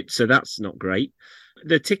it, to it? So that's not great.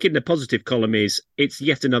 The tick in the positive column is it's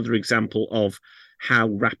yet another example of how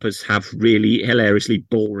rappers have really hilariously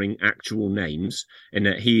boring actual names, and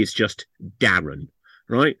that he is just Darren,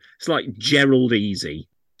 right? It's like Gerald Easy.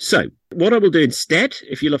 So what I will do instead,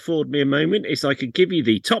 if you'll afford me a moment, is I could give you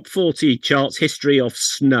the top 40 charts history of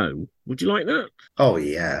Snow. Would you like that? Oh,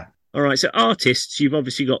 yeah. All right, so artists, you've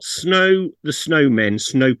obviously got Snow, the Snowmen,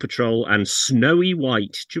 Snow Patrol, and Snowy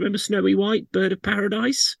White. Do you remember Snowy White, Bird of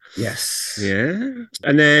Paradise? Yes. Yeah.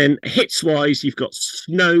 And then hits-wise, you've got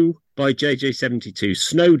Snow by JJ72,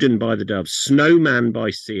 Snowden by the Doves, Snowman by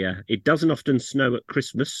Sia, It Doesn't Often Snow at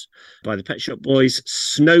Christmas by the Pet Shop Boys,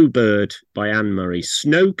 Snowbird by Anne Murray,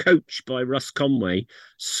 Snow Coach by Russ Conway,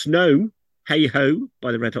 Snow, Hey Ho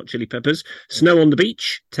by the Red Hot Chili Peppers, Snow on the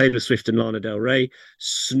Beach, Taylor Swift and Lana Del Rey,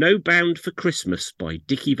 Snowbound for Christmas by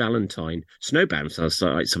Dickie Valentine. Snowbound sounds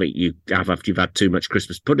like something you have after you've had too much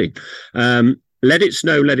Christmas pudding. Let It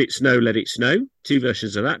Snow, Let It Snow, Let It Snow. Two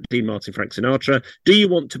versions of that. Dean Martin, Frank Sinatra. Do You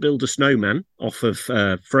Want to Build a Snowman off of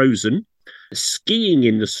Frozen Skiing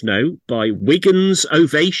in the Snow by Wigan's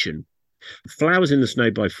Ovation. Flowers in the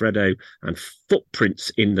Snow by Fredo, and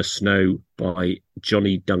Footprints in the Snow by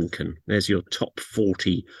Johnny Duncan. There's your top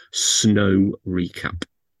 40 snow recap.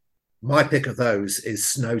 My pick of those is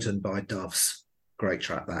Snowdon by Doves. Great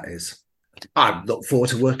track that is. I look forward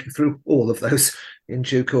to working through all of those in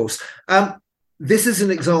due course. This is an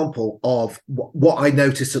example of what I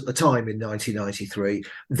noticed at the time in 1993.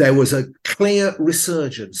 There was a clear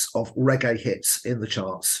resurgence of reggae hits in the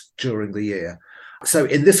charts during the year. So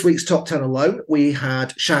in this week's top 10 alone, we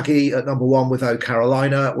had Shaggy at number 1 with Oh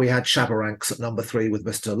Carolina. We had Shabba Ranks at number 3 with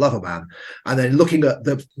Mr. Loverman. And then looking at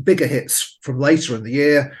the bigger hits from later in the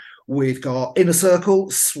year, we've got Inner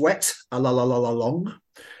Circle, Sweat, A La La La La Long.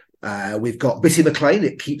 We've got Bitty McLean,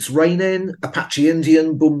 It Keeps Raining, Apache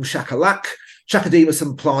Indian, Boom Shakalak, Chakademus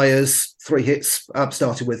and Pliers, 3 hits,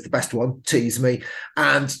 starting with the best one, Tease Me.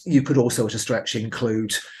 And you could also, at a stretch,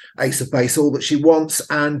 include Ace of Base, All That She Wants,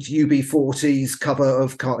 and UB40's cover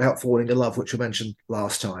of Can't Help Falling in Love, which we mentioned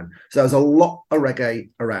last time. So there's a lot of reggae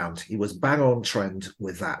around. He was bang on trend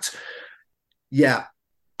with that. Yeah,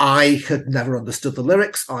 I had never understood the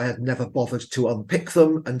lyrics. I had never bothered to unpick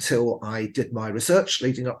them until I did my research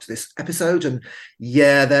leading up to this episode. And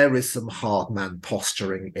yeah, there is some hard man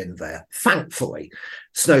posturing in there. Thankfully,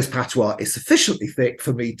 Snow's patois is sufficiently thick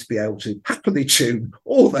for me to be able to happily tune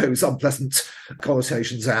all those unpleasant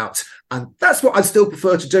connotations out. And that's what I still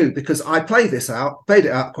prefer to do, because I played it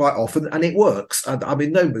out quite often, and it works. And I'm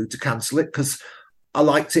in no mood to cancel it because I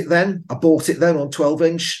liked it then. I bought it then on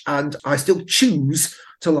 12-inch, and I still choose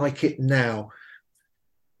to like it now.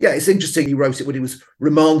 Yeah, it's interesting. He wrote it when he was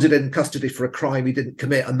remanded in custody for a crime he didn't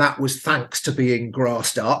commit, and that was thanks to being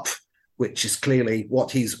grassed up, which is clearly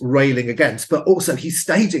what he's railing against. But also he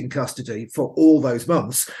stayed in custody for all those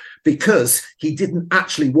months because he didn't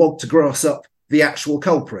actually want to grass up the actual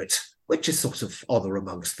culprit, which is sort of honor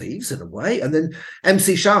amongst thieves in a way. And then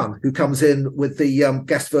MC Shan, who comes in with the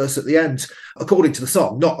guest verse at the end, according to the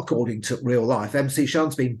song, not according to real life. MC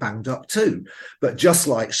Shan's been banged up too. But just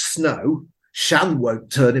like Snow, Shan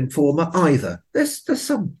won't turn informer either. There's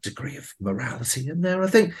some degree of morality in there, I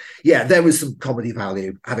think. Yeah, there was some comedy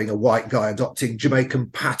value having a white guy adopting Jamaican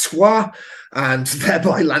patois and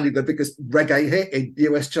thereby landing the biggest reggae hit in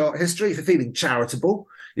US chart history. If you're feeling charitable,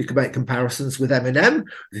 you can make comparisons with Eminem.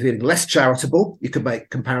 If you're feeling less charitable, you can make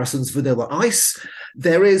comparisons with Vanilla Ice.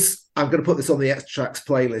 There is, I'm going to put this on the Extra Tracks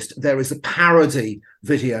playlist, there is a parody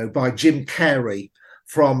video by Jim Carrey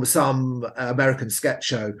from some American sketch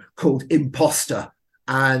show called Imposter.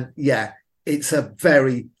 And yeah, it's a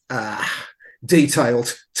very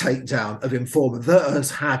detailed takedown of Informer that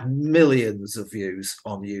has had millions of views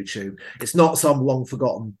on YouTube. It's not some long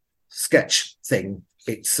forgotten sketch thing.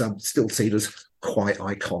 It's still seen as quite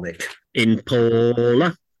iconic. In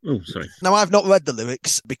Paula. Oh, sorry. Now, I've not read the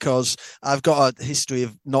lyrics because I've got a history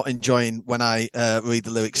of not enjoying when I read the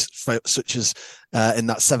lyrics, such as in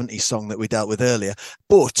that 70s song that we dealt with earlier.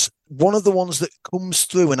 But one of the ones that comes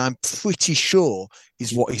through, and I'm pretty sure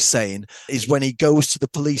is what he's saying, is when he goes to the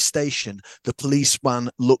police station, the policeman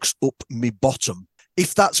looks up me bottom.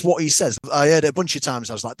 If that's what he says, I heard it a bunch of times.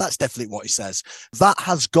 I was like, that's definitely what he says. That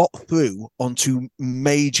has got through onto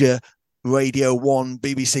major Radio 1,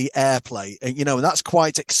 BBC airplay, and that's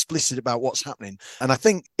quite explicit about what's happening. And I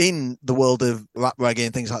think in the world of rap reggae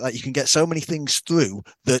and things like that, you can get so many things through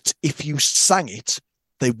that if you sang it,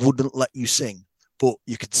 they wouldn't let you sing. But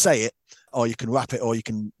you could say it, or you can rap it, or you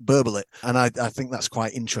can burble it. And I think that's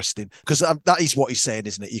quite interesting, because that is what he's saying,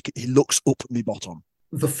 isn't it? He looks up me bottom.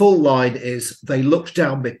 The full line is, they look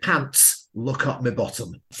down me pants, look up me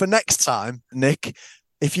bottom. For next time, Nick,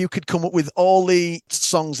 if you could come up with all the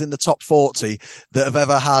songs in the top 40 that have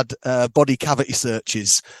ever had body cavity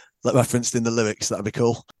searches referenced in the lyrics, that'd be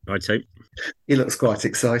cool. I'd say. He looks quite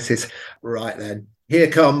excited. Right then,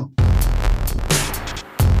 here come The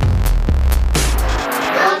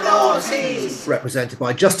Naughties, represented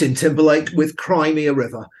by Justin Timberlake with Cry Me a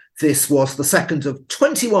River. This was the second of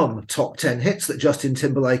 21 top 10 hits that Justin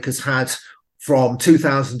Timberlake has had from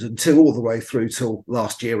 2002 all the way through till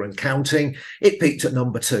last year and counting. It peaked at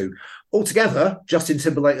number 2. Altogether, Justin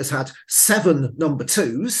Timberlake has had 7 number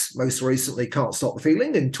 2s, most recently Can't Stop the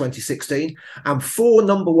Feeling in 2016, and 4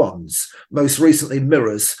 number 1s, most recently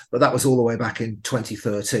Mirrors, but that was all the way back in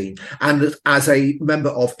 2013. And as a member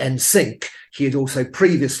of NSYNC, he had also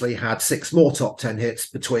previously had 6 more top 10 hits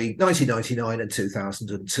between 1999 and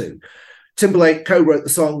 2002. Timberlake co-wrote the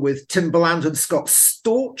song with Timbaland and Scott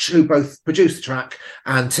Storch, who both produced the track,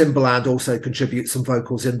 and Timbaland also contributes some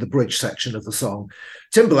vocals in the bridge section of the song.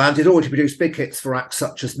 Timbaland had already produced big hits for acts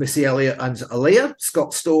such as Missy Elliott and Aaliyah.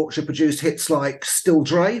 Scott Storch had produced hits like Still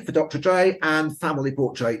Dre for Dr. Dre and Family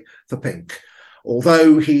Portrait for Pink.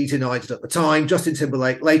 Although he denied it at the time, Justin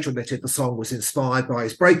Timberlake later admitted the song was inspired by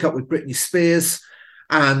his breakup with Britney Spears,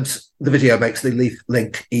 and the video makes the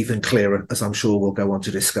link even clearer, as I'm sure we'll go on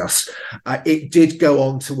to discuss. It did go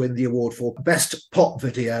on to win the award for Best Pop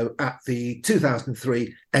Video at the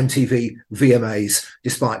 2003 MTV VMAs,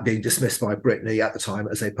 despite being dismissed by Britney at the time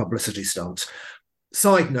as a publicity stunt.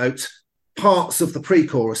 Side note, parts of the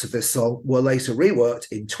pre-chorus of this song were later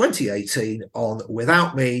reworked in 2018 on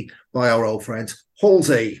Without Me by our old friend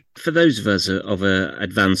Halsey. For those of us of a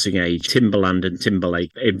advancing age, Timberland and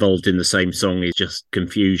Timberlake involved in the same song is just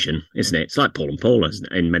confusion, isn't it? It's like Paul and Paula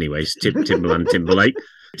in many ways. Timberland, Timberlake.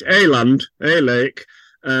 Hey land, hey lake.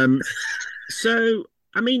 So,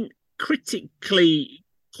 I mean, critically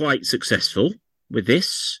quite successful with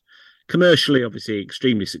this. Commercially, obviously,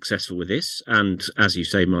 extremely successful with this. And as you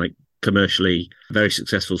say, Mike, commercially very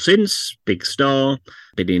successful since. Big star,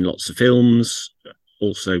 been in lots of films,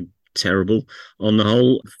 also terrible on the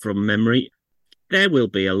whole from memory. There will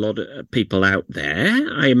be a lot of people out there,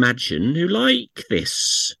 I imagine, who like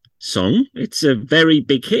this song. It's a very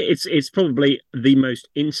big hit. It's probably the most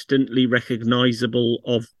instantly recognisable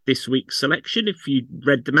of this week's selection. If you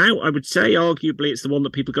read them out, I would say arguably it's the one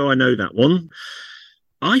that people go, I know that one.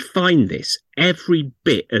 I find this every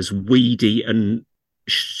bit as weedy and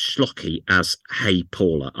schlocky as Hey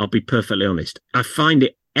Paula. I'll be perfectly honest. I find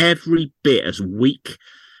it every bit as weak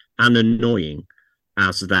and annoying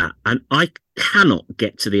as that. And I cannot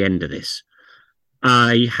get to the end of this.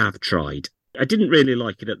 I have tried. I didn't really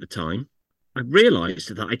like it at the time. I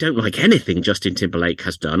realised that I don't like anything Justin Timberlake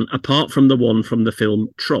has done, apart from the one from the film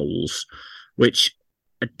Trolls, which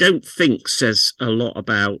I don't think says a lot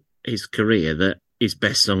about his career, that his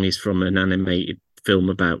best song is from an animated film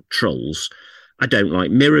about trolls. I don't like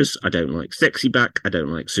Mirrors. I don't like Sexy Back. I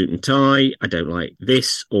don't like Suit and Tie. I don't like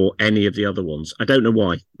this or any of the other ones. I don't know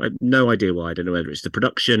why. I have no idea why. I don't know whether it's the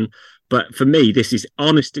production. But for me, this is,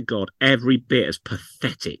 honest to God, every bit as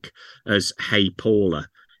pathetic as Hey Paula.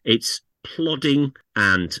 It's plodding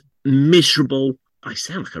and miserable. I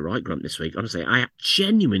sound like a right grump this week. Honestly, I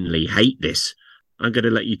genuinely hate this. I'm going to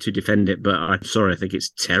let you two defend it, but I'm sorry. I think it's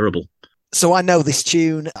terrible. So I know this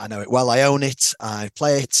tune. I know it well. I own it. I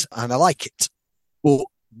play it and I like it. Well,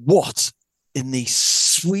 what in the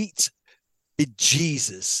sweet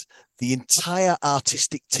bejesus the entire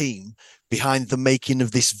artistic team behind the making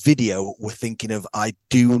of this video were thinking of, I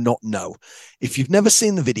do not know. If you've never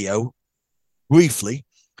seen the video, briefly,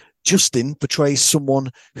 Justin portrays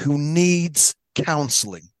someone who needs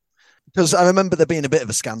counselling. Because I remember there being a bit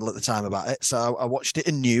of a scandal at the time about it. So I watched it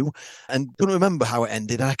anew and couldn't remember how it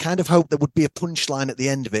ended. And I kind of hoped there would be a punchline at the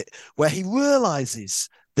end of it where he realises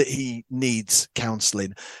that he needs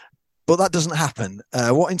counselling. But that doesn't happen.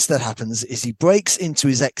 What instead happens is he breaks into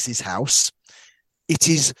his ex's house. It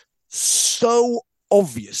is so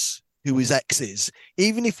obvious who his ex is,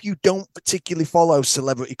 even if you don't particularly follow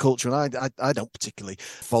celebrity culture, and I don't particularly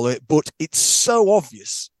follow it, but it's so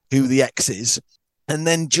obvious who the ex is, and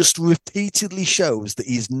then just repeatedly shows that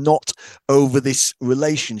he's not over this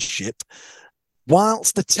relationship,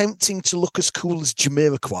 whilst attempting to look as cool as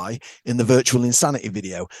Jamiroquai in the Virtual Insanity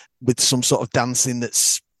video with some sort of dancing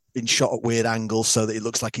that's been shot at weird angles so that it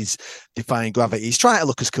looks like he's defying gravity. He's trying to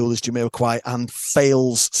look as cool as Jamiroquai and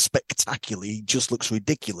fails spectacularly. He just looks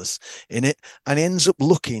ridiculous in it. And he ends up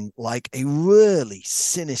looking like a really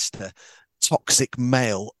sinister, toxic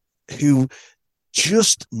male who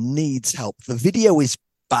just needs help. The video is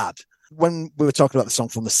bad. When we were talking about the song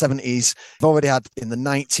from the 70s, we've already had in the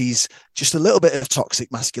 90s just a little bit of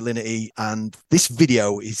toxic masculinity, and this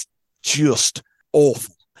video is just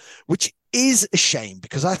awful, which is a shame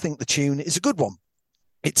because I think the tune is a good one.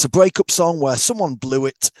 It's a breakup song where someone blew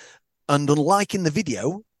it, and unlike in the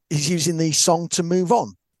video, he's using the song to move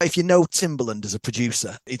on. If you know Timbaland as a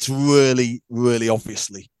producer, it's really, really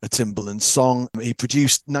obviously a Timbaland song. He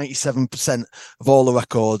produced 97% of all the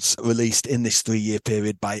records released in this 3-year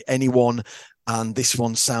period by anyone. And this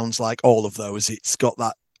one sounds like all of those. It's got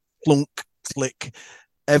that plunk, click,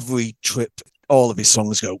 every trip. All of his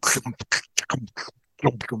songs go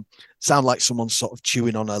sound like someone's sort of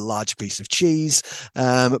chewing on a large piece of cheese.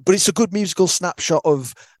 But it's a good musical snapshot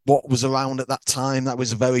of what was around at that time. That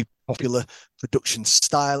was a very popular production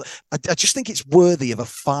style. I just think it's worthy of a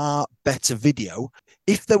far better video.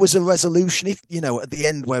 If there was a resolution, if, you know, at the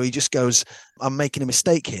end where he just goes, I'm making a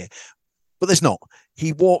mistake here. But there's not.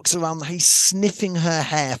 he walks around, he's sniffing her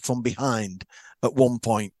hair from behind at one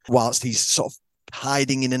point, whilst he's sort of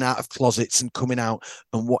hiding in and out of closets and coming out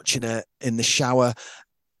and watching her in the shower.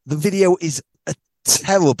 The video is a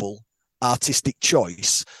terrible artistic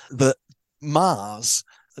choice that mars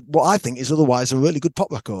what I think is otherwise a really good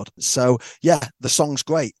pop record. So yeah, the song's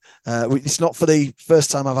great. It's not for the first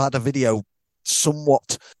time I've had a video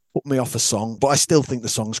somewhat put me off a song, but I still think the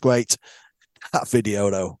song's great. That video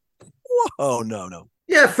though, whoa, no.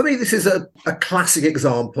 Yeah, for me, this is a classic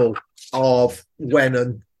example of when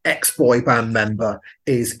an ex-boy band member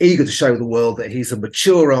is eager to show the world that he's a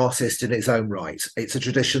mature artist in his own right. It's a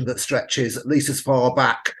tradition that stretches at least as far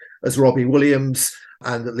back as Robbie Williams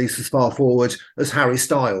and at least as far forward as Harry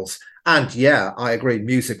Styles. And yeah, I agree,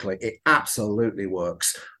 musically, it absolutely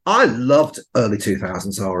works. I loved early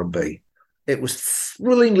 2000s R&B. It was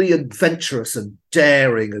thrillingly adventurous and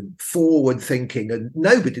daring and forward-thinking, and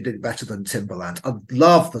nobody did it better than Timberland. I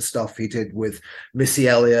love the stuff he did with Missy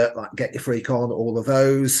Elliott, like Get Your Freak On, all of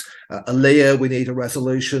those. Aaliyah, We Need a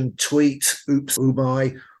Resolution, Tweet, Oops, Oh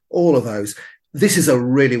My, all of those. This is a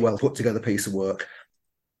really well put-together piece of work.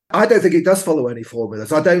 I don't think it does follow any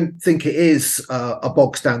formulas. I don't think it is a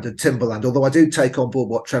bog-standard Timberland, although I do take on board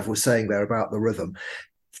what Trevor was saying there about the rhythm.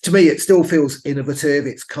 To me, it still feels innovative.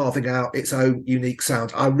 It's carving out its own unique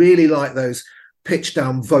sound. I really like those pitched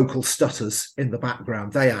down vocal stutters in the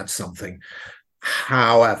background. They add something.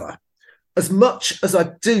 However, as much as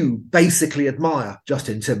I do basically admire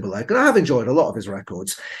Justin Timberlake, and I have enjoyed a lot of his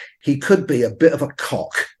records, he could be a bit of a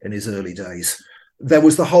cock in his early days. There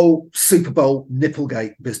was the whole Super Bowl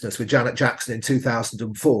Nipplegate business with Janet Jackson in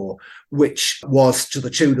 2004, which was to the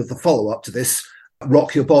tune of the follow-up to this,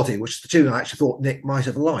 Rock Your Body, which is the tune I actually thought Nick might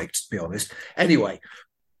have liked, to be honest. Anyway,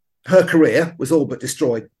 her career was all but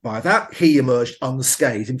destroyed by that. He emerged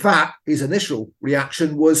unscathed. In fact, his initial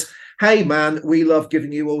reaction was, hey, man, we love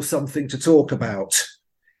giving you all something to talk about.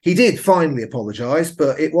 He did finally apologise,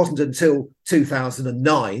 but it wasn't until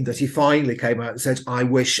 2009 that he finally came out and said, I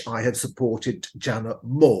wish I had supported Janet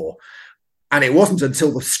more. And it wasn't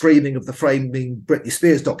until the screening of the Framing Britney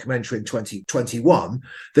Spears documentary in 2021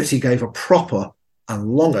 that he gave a proper and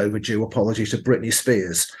long overdue apology to Britney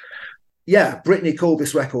Spears. Yeah, Britney called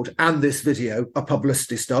this record and this video a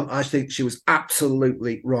publicity stunt. I think she was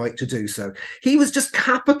absolutely right to do so. He was just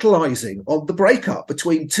capitalising on the breakup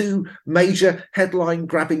between two major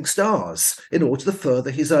headline-grabbing stars in order to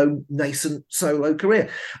further his own nascent solo career.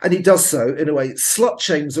 And he does so in a way,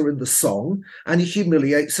 slut-shames her in the song and he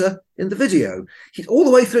humiliates her in the video. All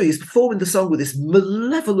the way through, he's performing the song with this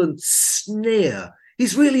malevolent sneer.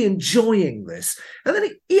 He's really enjoying this. And then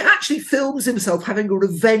he actually films himself having a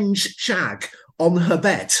revenge shag on her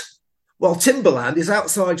bed, while Timberland is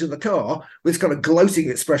outside in the car with kind of gloating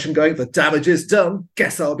expression going, the damage is done,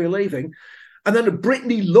 guess I'll be leaving. And then a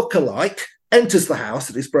Britney lookalike enters the house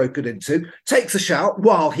that he's broken into, takes a shout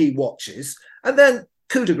while he watches, and then,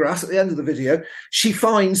 coup de grace, at the end of the video, she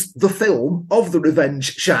finds the film of the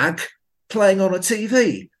revenge shag playing on a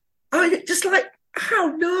TV. Just like, how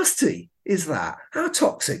nasty is that? How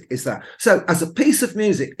toxic is that? So as a piece of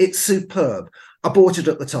music, it's superb. I bought it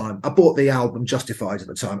at the time. I bought the album Justified at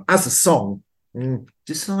the time. As a song,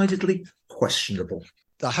 decidedly questionable.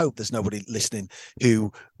 I hope there's nobody listening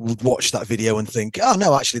who would watch that video and think, oh,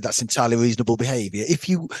 no, actually, that's entirely reasonable behaviour. If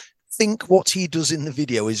you think what he does in the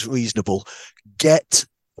video is reasonable, get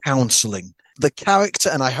counselling. The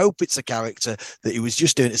character, and I hope it's a character that he was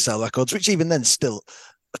just doing to sell records, which even then still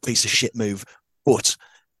a piece of shit move, but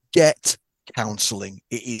get counselling.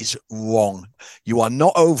 It is wrong. You are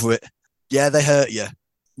not over it. Yeah, they hurt you.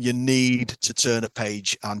 You need to turn a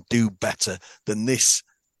page and do better than this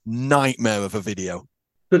nightmare of a video.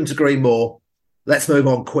 Couldn't agree more. Let's move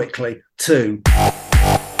on quickly to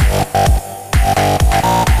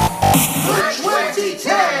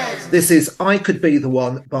 2010. This is I Could Be the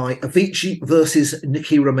One by Avicii versus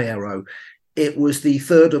Nicky Romero. It was the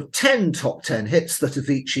third of 10 top 10 hits that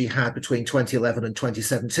Avicii had between 2011 and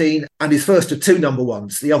 2017, and his first of two number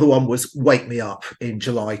ones. The other one was Wake Me Up in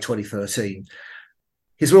July 2013.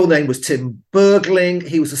 His real name was Tim Bergling.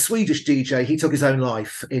 He was a Swedish DJ. He took his own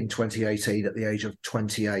life in 2018 at the age of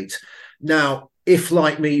 28. Now, if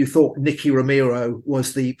like me, you thought Nicky Romero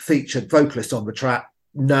was the featured vocalist on the track,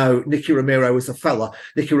 no, Nicky Romero is a fella.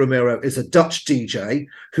 Nicky Romero is a Dutch DJ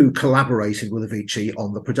who collaborated with Avicii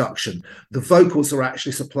on the production. The vocals are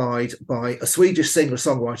actually supplied by a Swedish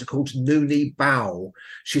singer-songwriter called Nuni Bao.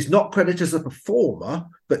 She's not credited as a performer,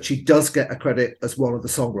 but she does get a credit as one of the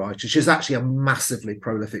songwriters. She's actually a massively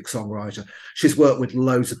prolific songwriter. She's worked with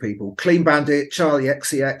loads of people. Clean Bandit, Charlie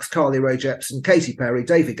XCX, Carly Rae Jepsen, Katy Perry,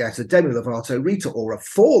 David Guetta, Demi Lovato, Rita Ora,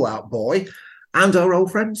 Fall Out Boy, and our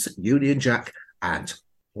old friends, Union Jack and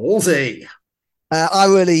Halsey. I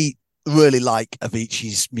really like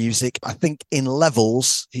Avicii's music. I think in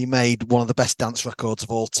levels, he made one of the best dance records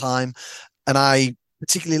of all time. And I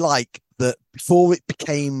particularly like that before it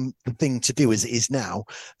became the thing to do as it is now,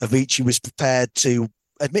 Avicii was prepared to,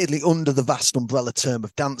 admittedly under the vast umbrella term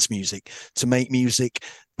of dance music, to make music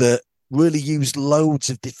that really used loads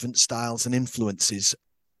of different styles and influences.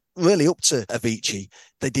 Really up to Avicii,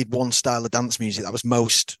 they did one style of dance music that was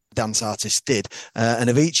most dance artists did. And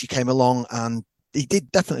Avicii came along and he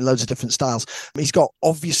did definitely loads of different styles. He's got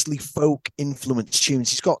obviously folk influenced tunes.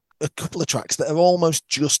 He's got a couple of tracks that are almost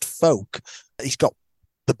just folk. He's got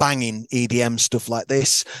the banging EDM stuff like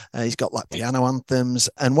this. He's got like piano anthems.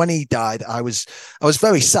 And when he died, I was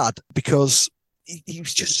very sad because he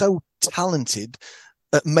was just so talented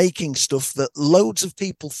at making stuff that loads of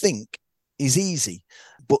people think is easy,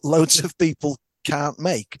 but loads of people can't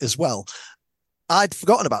make as well. I'd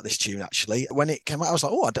forgotten about this tune, actually. When it came out, I was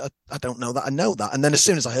like, oh, I don't know that. I know that. And then as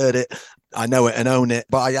soon as I heard it, I know it and own it.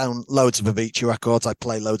 But I own loads of Avicii records. I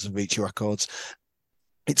play loads of Avicii records.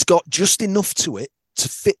 It's got just enough to it to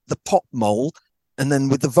fit the pop mold. And then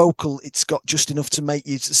with the vocal, it's got just enough to make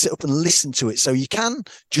you sit up and listen to it. So you can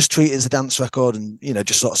just treat it as a dance record and,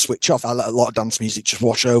 just sort of switch off. I let a lot of dance music just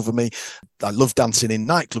wash over me. I love dancing in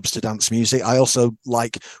nightclubs to dance music. I also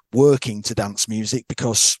like working to dance music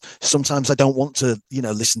because sometimes I don't want to,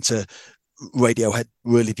 listen to Radiohead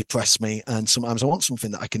really depress me. And sometimes I want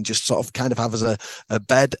something that I can just sort of kind of have as a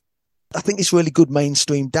bed. I think it's really good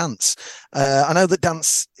mainstream dance. I know that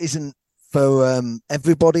dance isn't for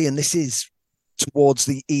everybody, and this is towards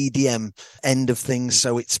the EDM end of things,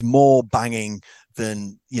 so it's more banging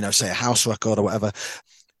than say a house record or whatever.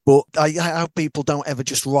 But I hope people don't ever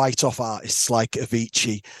just write off artists like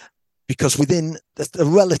Avicii, because within a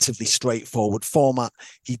relatively straightforward format,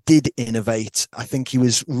 he did innovate. I think he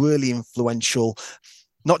was really influential,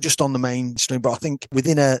 not just on the mainstream, but I think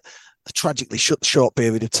within a tragically short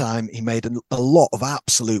period of time, he made a lot of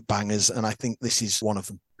absolute bangers, and I think this is one of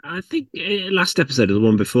them. I think last episode of the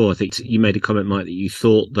one before, I think you made a comment, Mike, that you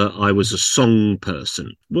thought that I was a song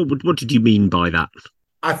person. What did you mean by that?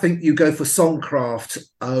 I think you go for songcraft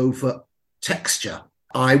over texture.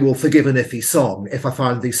 I will forgive an iffy song if I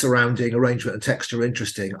find the surrounding arrangement and texture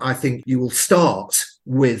interesting. I think you will start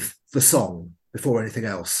with the song before anything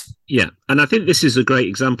else. Yeah, and I think this is a great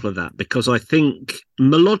example of that, because I think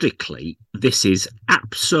melodically, this is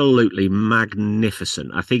absolutely magnificent.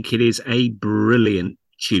 I think it is a brilliant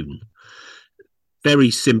tune.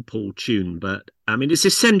 Very simple tune, but I mean, it's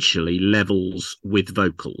essentially levels with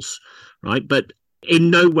vocals, right? But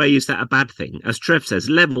in no way is that a bad thing. As Trev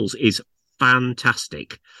says, levels is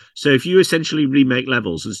fantastic. So if you essentially remake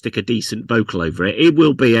levels and stick a decent vocal over it, it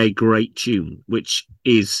will be a great tune, which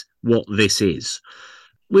is what this is.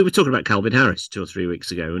 We were talking about Calvin Harris 2 or 3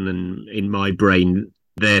 weeks ago, and then in my brain,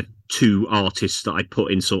 they're two artists that I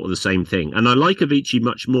put in sort of the same thing. And I like Avicii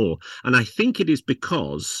much more. And I think it is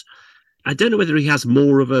because I don't know whether he has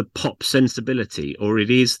more of a pop sensibility, or it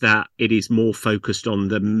is that it is more focused on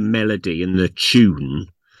the melody and the tune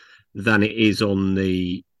than it is on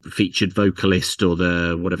the featured vocalist or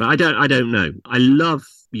the whatever. I don't know. I love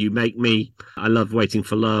You Make Me. I love Waiting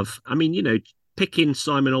for Love. I mean, picking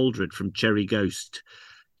Simon Aldred from Cherry Ghost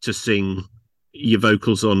to sing your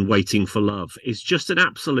vocals on Waiting for Love is just an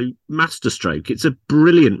absolute masterstroke. It's a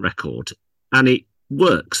brilliant record and it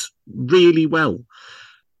works really well.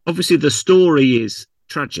 Obviously, the story is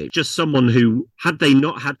tragic. Just someone who, had they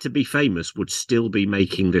not had to be famous, would still be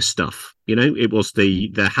making this stuff. It was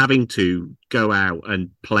the having to go out and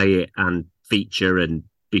play it and feature and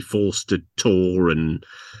be forced to tour and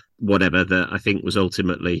whatever that I think was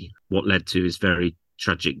ultimately what led to his very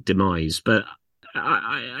tragic demise. But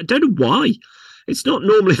I don't know why. It's not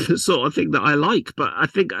normally the sort of thing that I like, but I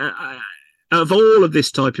think of all of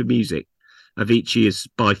this type of music, Avicii is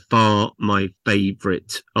by far my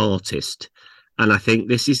favourite artist. And I think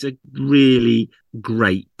this is a really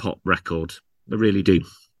great pop record. I really do.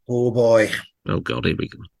 Oh, boy. Oh, God, here we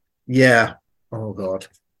go. Yeah. Oh, God.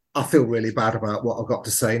 I feel really bad about what I've got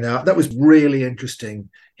to say now. That was really interesting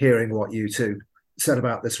hearing what you two said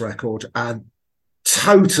about this record, and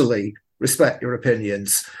totally respect your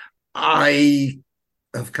opinions. I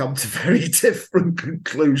have come to very different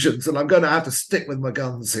conclusions, and I'm going to have to stick with my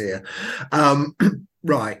guns here.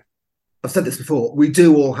 Right. I've said this before. We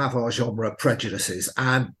do all have our genre prejudices,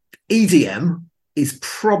 and EDM is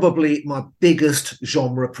probably my biggest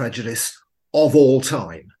genre prejudice of all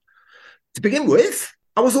time. To begin with,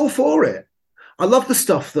 I was all for it. I love the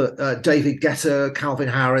stuff that David Guetta, Calvin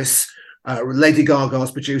Harris Lady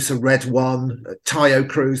Gaga's producer, Red One, Tayo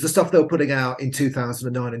Cruz, the stuff they were putting out in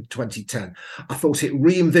 2009 and 2010. I thought it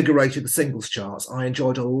reinvigorated the singles charts. I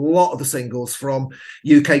enjoyed a lot of the singles from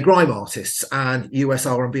UK grime artists and US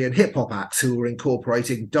R&B and hip hop acts who were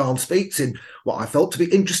incorporating dance beats in what I felt to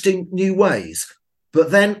be interesting new ways.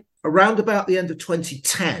 But then around about the end of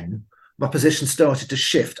 2010, my position started to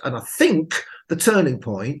shift. And I think the turning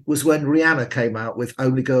point was when Rihanna came out with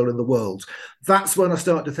Only Girl in the World. That's when I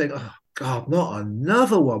started to think, oh, God, not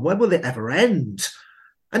another one. When will it ever end?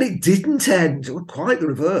 And it didn't end. It was quite the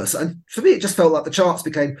reverse. And for me, it just felt like the charts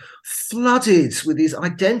became flooded with these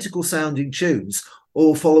identical sounding tunes,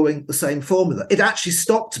 all following the same formula. It actually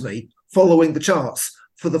stopped me following the charts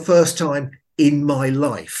for the first time in my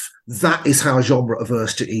life. That is how genre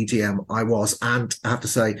averse to EDM I was, and I have to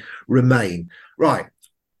say, remain. Right.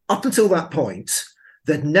 Up until that point,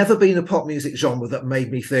 there'd never been a pop music genre that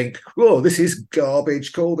made me think, oh, this is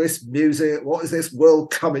garbage, call this music, what is this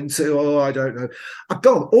world coming to? Oh, I don't know. I've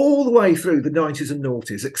gone all the way through the 90s and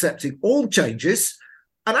noughties, accepting all the changes,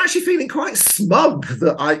 and actually feeling quite smug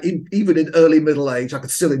that even in early middle age, I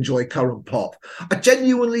could still enjoy current pop. I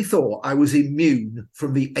genuinely thought I was immune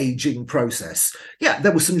from the aging process. Yeah,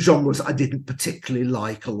 there were some genres I didn't particularly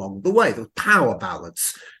like along the way. There were power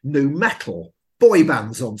ballads, nu metal, boy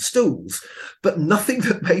bands on stools, but nothing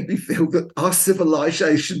that made me feel that our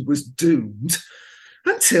civilization was doomed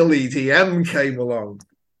until EDM came along.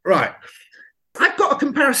 Right. I've got a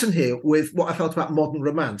comparison here with what I felt about modern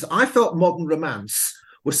romance. I felt modern romance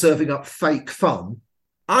was serving up fake fun.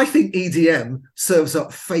 I think EDM serves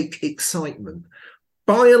up fake excitement.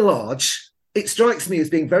 By and large, it strikes me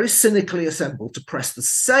as being very cynically assembled to press the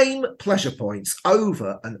same pleasure points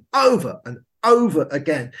over and over and over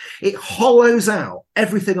again. It hollows out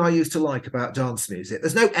everything I used to like about dance music.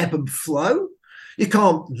 There's no ebb and flow. You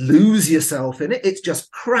can't lose yourself in it. It's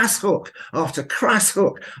just crass hook after crass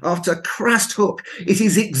hook after crass hook. It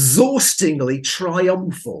is exhaustingly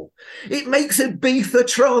triumphal. It makes Ibiza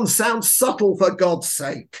trance sound subtle, for God's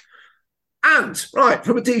sake. And, right,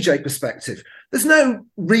 from a DJ perspective, there's no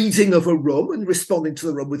reading of a room and responding to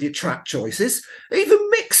the room with your track choices. Even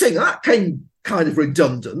mixing, that came kind of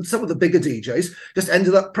redundant. Some of the bigger DJs just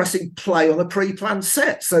ended up pressing play on a pre-planned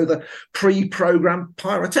set, so the pre-programmed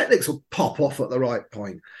pyrotechnics will pop off at the right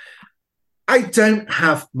point. I don't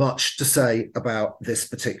have much to say about this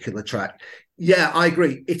particular track. Yeah, I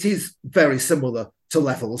agree. It is very similar to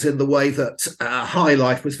Levels in the way that High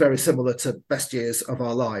Life was very similar to Best Years of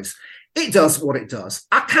Our Lives. It does what it does.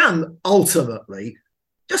 I can ultimately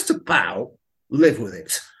just about live with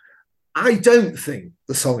it. I don't think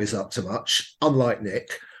the song is up to much, unlike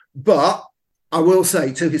Nick, but I will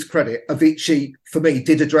say, to his credit, Avicii, for me,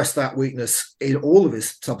 did address that weakness in all of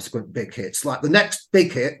his subsequent big hits. Like the next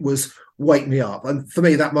big hit was Wake Me Up. And for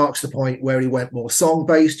me, that marks the point where he went more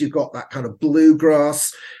song-based. You've got that kind of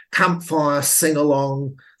bluegrass, campfire,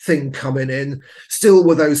 sing-along thing coming in, still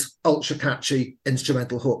with those ultra-catchy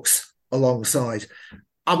instrumental hooks alongside.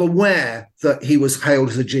 I'm aware that he was hailed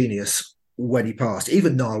as a genius when he passed.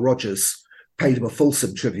 Even Nile Rodgers paid him a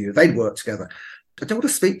fulsome tribute. They'd worked together. I don't want to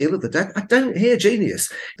speak ill of the dead. I don't hear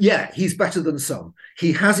genius. Yeah, he's better than some.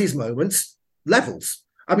 He has his moments. Levels.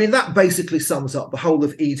 I mean, that basically sums up the whole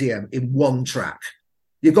of EDM in one track.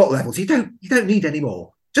 You've got Levels. You don't need any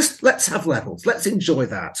more. Just let's have Levels. Let's enjoy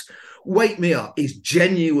that. Wake Me Up is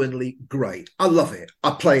genuinely great. I love it.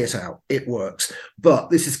 I play it out. It works. But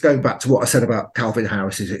this is going back to what I said about Calvin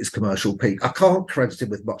Harris at his commercial peak. I can't credit him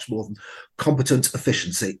with much more than competent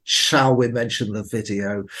efficiency. Shall we mention the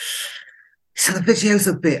video? So the video's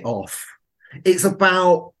a bit off. It's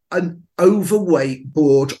about an overweight,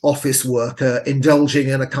 bored office worker indulging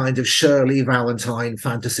in a kind of Shirley Valentine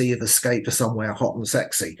fantasy of escape to somewhere hot and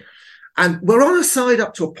sexy. And we're on her side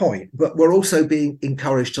up to a point, but we're also being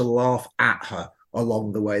encouraged to laugh at her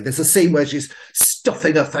along the way. There's a scene where she's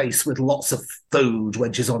stuffing her face with lots of food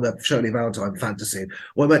when she's on a Shirley Valentine fantasy.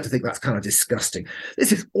 We're meant to think that's kind of disgusting. There's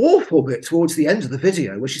this awful bit towards the end of the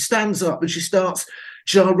video where she stands up and she starts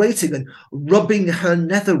gyrating and rubbing her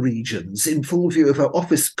nether regions in full view of her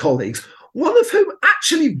office colleagues, one of whom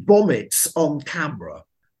actually vomits on camera.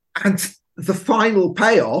 And the final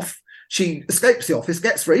payoff, she escapes the office,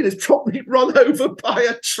 gets free, and is promptly run over by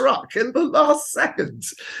a truck in the last second.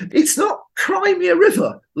 It's not Crimea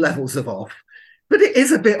River levels of off, but it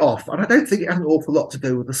is a bit off, and I don't think it has an awful lot to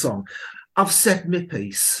do with the song. I've said my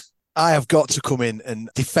piece. I have got to come in and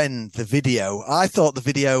defend the video. I thought the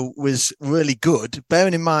video was really good,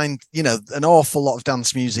 bearing in mind, you know, an awful lot of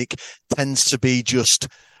dance music tends to be just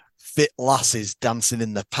fit lasses dancing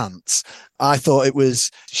in their pants. I thought it was,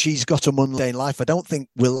 she's got a mundane life. I don't think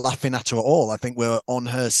we're laughing at her at all. I think we're on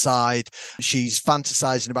her side. She's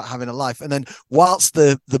fantasizing about having a life. And then whilst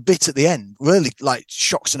the bit at the end really like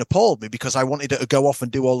shocks and appalled me because I wanted her to go off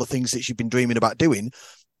and do all the things that she'd been dreaming about doing,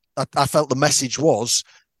 I felt the message was,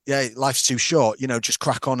 yeah, life's too short, just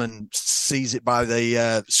crack on and seize it by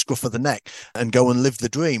the scruff of the neck and go and live the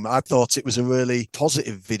dream. I thought it was a really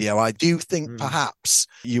positive video. I do think perhaps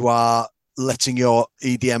you are letting your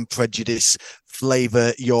EDM prejudice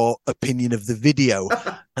flavor your opinion of the video.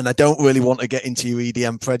 And I don't really want to get into your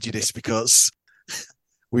EDM prejudice because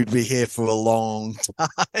we'd be here for a long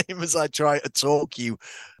time as I try to talk you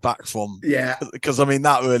back from. Yeah. Because,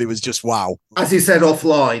 that really was just wow. As you said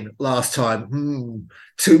offline last time,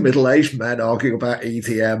 two middle-aged men arguing about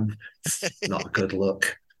EDM. Not a good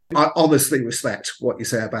look. I honestly respect what you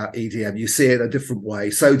say about EDM. You see it a different way.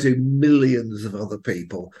 So do millions of other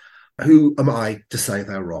people. Who am I to say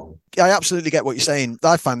they're wrong? I absolutely get what you're saying.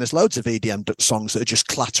 I find there's loads of EDM songs that are just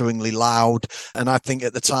clatteringly loud. And I think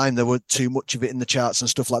at the time there were too much of it in the charts and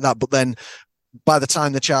stuff like that. But then by the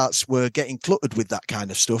time the charts were getting cluttered with that kind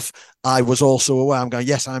of stuff, I was also aware, I'm going,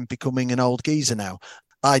 yes, I'm becoming an old geezer now.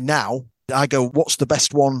 I go, what's the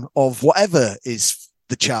best one of whatever is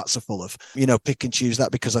the charts are full of, pick and choose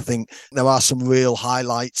that because I think there are some real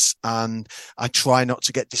highlights and I try not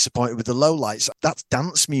to get disappointed with the lowlights. That's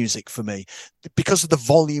dance music for me because of the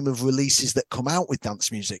volume of releases that come out with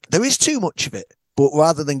dance music. There is too much of it. But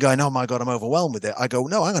rather than going, oh my God, I'm overwhelmed with it, I go,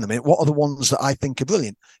 no, hang on a minute. What are the ones that I think are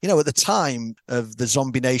brilliant? At the time of the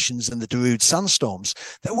Zombie Nations and the Darude Sandstorms,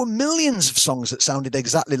 there were millions of songs that sounded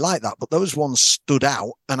exactly like that. But those ones stood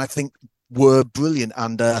out and I think were brilliant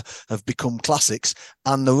and have become classics.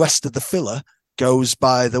 And the rest of the filler goes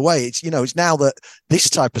by the way. It's, it's now that this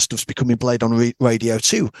type of stuff's becoming played on Radio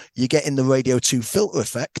 2. You're getting the Radio 2 filter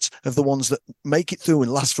effect of the ones that make it through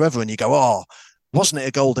and last forever. And you go, oh, wasn't it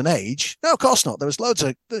a golden age? No, of course not. There was loads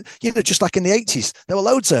of, just like in the 80s, there were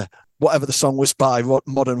loads of whatever the song was by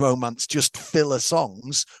Modern Romance, just filler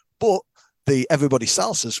songs. But the Everybody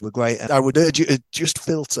Salsas were great. And I would urge you to just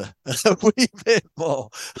filter a wee bit more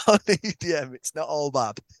on EDM. It's not all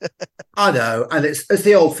bad. I know. And it's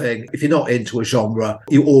the old thing. If you're not into a genre,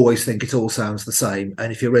 you always think it all sounds the same.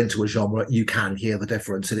 And if you're into a genre, you can hear the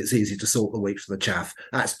difference and it's easy to sort the wheat from the chaff.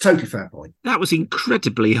 That's a totally fair point. That was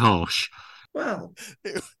incredibly harsh. Well,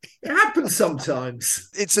 it happens sometimes.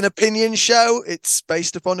 It's an opinion show. It's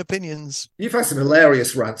based upon opinions. You've had some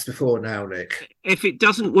hilarious rants before now, Nick. If it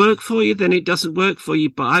doesn't work for you, then it doesn't work for you.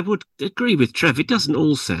 But I would agree with Trev. It doesn't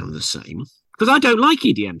all sound the same. Because I don't like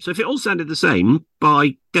EDM. So if it all sounded the same,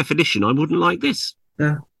 by definition, I wouldn't like this.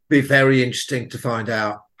 Yeah. Be very interesting to find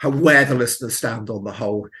out where the listeners stand on the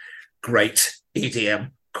whole great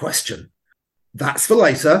EDM question. That's for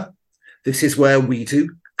later. This is where we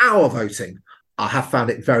do our voting. I have found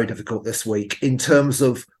it very difficult this week in terms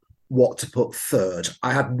of what to put third.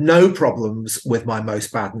 I had no problems with my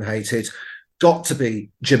most bad and hated. Got to be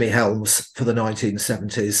Jimmy Helms for the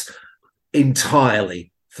 1970s,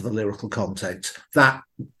 entirely for the lyrical content. That,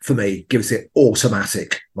 for me, gives it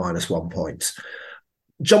automatic -1 point.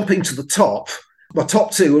 Jumping to the top, my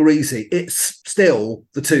top two are easy. It's still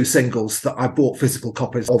the two singles that I bought physical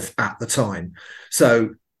copies of at the time.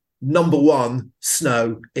 So number one,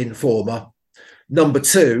 Snow, Informer. Number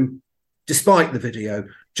two, despite the video,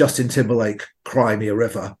 Justin Timberlake, Cry Me a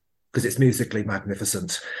River, because it's musically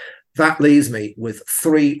magnificent. That leaves me with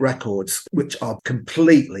three records which are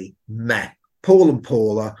completely meh. Paul and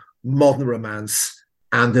Paula, Modern Romance,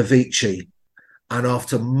 and Avicii. And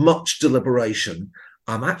after much deliberation,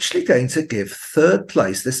 I'm actually going to give third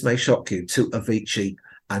place, this may shock you, to Avicii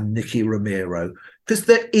and Nicky Romero, because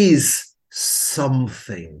there is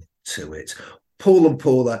something to it. Paul and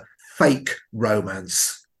Paula, fake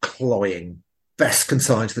romance, cloying, best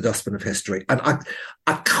consigned to the dustbin of history. And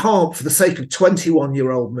I can't, for the sake of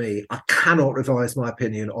 21-year-old me, I cannot revise my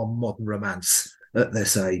opinion on Modern Romance at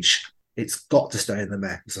this age. It's got to stay in the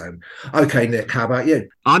meh zone. Okay, Nick, how about you?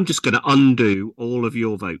 I'm just going to undo all of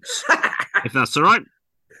your votes, if that's all right,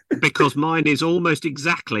 because mine is almost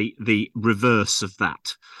exactly the reverse of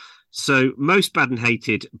that. So most bad and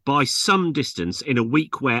hated by some distance in a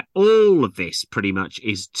week where all of this pretty much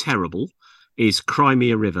is terrible is Cry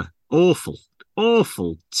Me a River. Awful,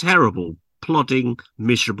 terrible, plodding,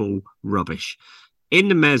 miserable rubbish. In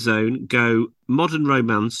the meh zone go Modern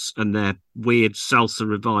Romance and their weird salsa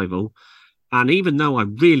revival. And even though I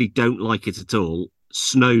really don't like it at all,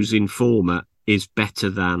 Snow's Informer is better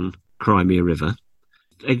than Cry Me a River.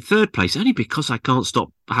 in third place only because I can't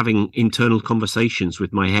stop having internal conversations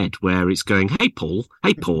with my head where it's going, hey, Paul,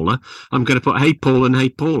 hey, Paula. I'm going to put hey, Paul and hey,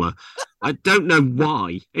 Paula. I don't know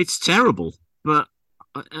why. It's terrible, but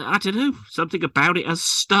I don't know. Something about it has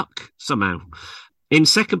stuck somehow. In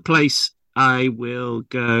second place, I will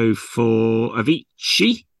go for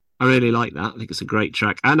Avicii. I really like that. I think it's a great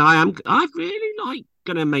track. And I really like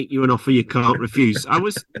Gonna Make You an Offer You Can't Refuse.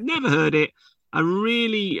 Never heard it. I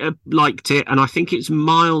really liked it, and I think it's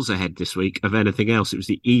miles ahead this week of anything else. It was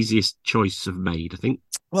the easiest choice I've made, I think.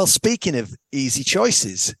 Well, speaking of easy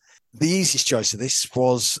choices, the easiest choice of this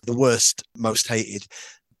was the worst, most hated.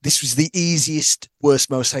 This was the easiest, worst,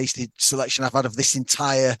 most hated selection I've had of this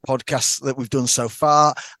entire podcast that we've done so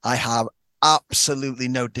far. I have absolutely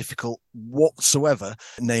no difficulty whatsoever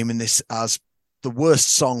naming this as the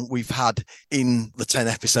worst song we've had in the 10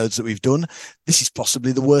 episodes that we've done. This is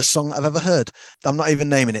possibly the worst song I've ever heard. I'm not even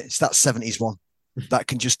naming it. It's that 70s one that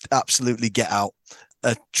can just absolutely get out.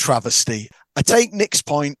 A travesty. I take Nick's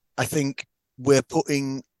point. I think we're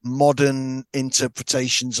putting modern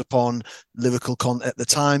interpretations upon lyrical content at the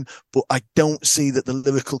time, but I don't see that the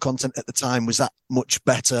lyrical content at the time was that much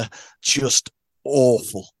better. Just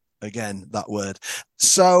awful. Again, that word.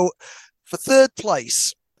 So for third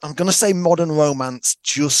place, I'm going to say Modern Romance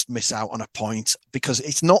just miss out on a point because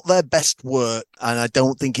it's not their best work, and I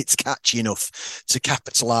don't think it's catchy enough to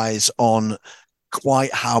capitalize on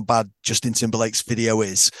quite how bad Justin Timberlake's video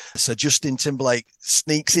is. So Justin Timberlake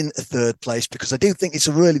sneaks in third place because I do think it's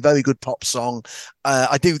a really very good pop song.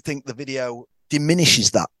 I do think the video diminishes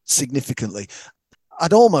that significantly.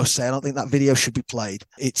 I'd almost say I don't think that video should be played.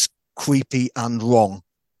 It's creepy and wrong.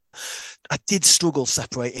 I did struggle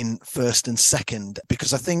separating first and second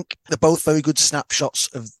because I think they're both very good snapshots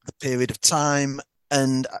of the period of time.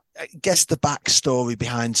 And I guess the backstory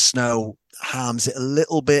behind Snow harms it a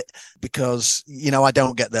little bit because, I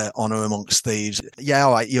don't get the honor amongst thieves. Yeah,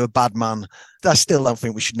 all right, you're a bad man. I still don't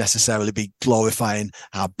think we should necessarily be glorifying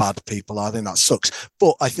how bad people are. I think that sucks.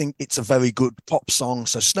 But I think it's a very good pop song.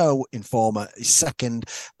 So Snow, Informer is second.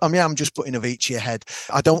 I'm just putting Avicii ahead.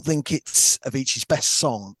 I don't think it's Avicii's best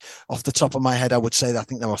song. Off the top of my head, I would say that I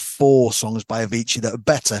think there are 4 songs by Avicii that are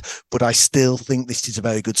better, but I still think this is a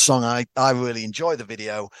very good song. I really enjoy the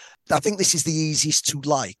video. I think this is the easiest to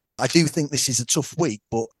like. I do think this is a tough week,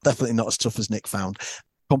 but definitely not as tough as Nick found.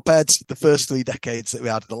 Compared to the first 3 decades that we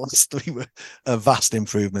had, the last 3 were a vast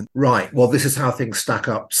improvement. Right. Well, this is how things stack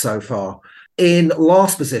up so far. In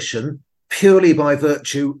last position, purely by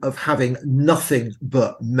virtue of having nothing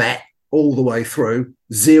but met all the way through,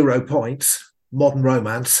 0 points, Modern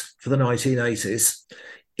Romance for the 1980s.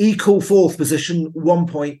 Equal fourth position, 1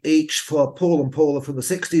 point each for Paul and Paula from the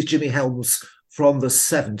 60s, Jimmy Helms from the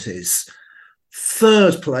 70s.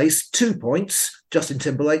 Third place, 2 points, Justin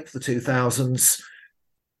Timberlake for the 2000s.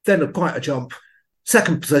 Then quite a jump.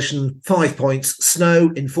 Second position, 5 points,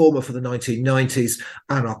 Snow, Informer for the 1990s.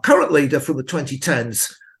 And our current leader from the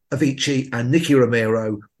 2010s, Avicii and Nicky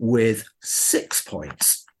Romero with 6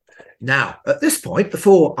 points. Now, at this point,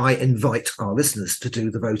 before I invite our listeners to do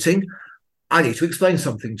the voting, I need to explain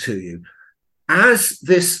something to you. As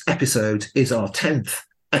this episode is our 10th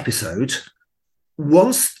episode,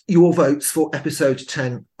 once your votes for episode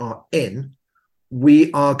 10 are in,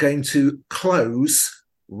 we are going to close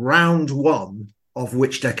round 1 of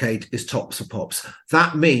Which Decade is Tops or Pops.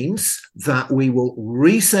 That means that we will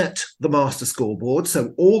reset the master scoreboard.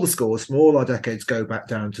 So all the scores from all our decades go back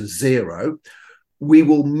down to 0. We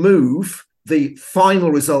will move the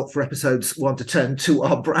final result for episodes 1 to 10 to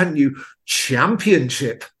our brand new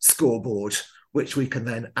championship scoreboard, which we can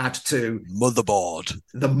then add to Motherboard.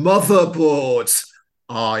 The motherboard.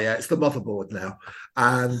 Oh, yeah, it's the motherboard now.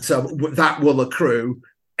 And that will accrue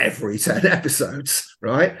every 10 episodes,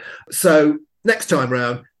 right? So next time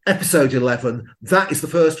round, episode 11, that is the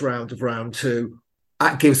first round of round 2.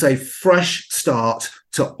 That gives a fresh start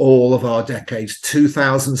to all of our decades,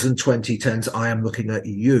 2000s and 2010s. I am looking at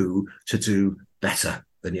you to do better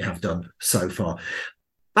than you have done so far.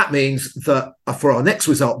 That means that for our next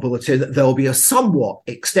result bulletin, there'll be a somewhat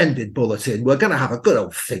extended bulletin. We're going to have a good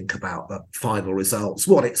old think about the final results,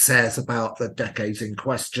 what it says about the decades in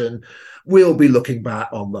question. We'll be looking back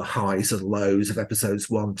on the highs and lows of episodes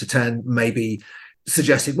 1 to 10, maybe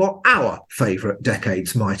suggesting what our favourite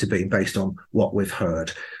decades might have been based on what we've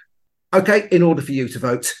heard. Okay, in order for you to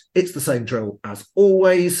vote, it's the same drill as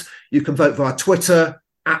always. You can vote via Twitter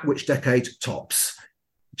at Which Decade Tops.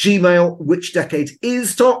 Gmail, Which Decade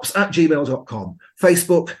is Tops at gmail.com.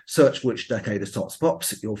 Facebook, search Which Decade is Tops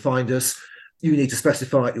Pops. You'll find us. You need to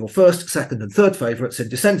specify your first, second, and third favourites in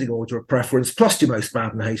descending order of preference, plus your most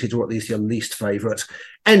bad and hated, or at least your least favourite.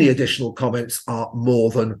 Any additional comments are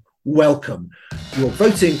more than welcome. Your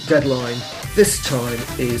voting deadline this time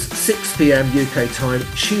is 6 p.m. UK time,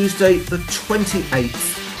 Tuesday, the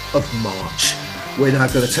 28th of March. We're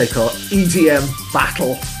now going to take our EDM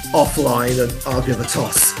battle offline and argue the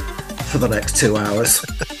toss for the next 2 hours,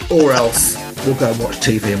 or else we'll go and watch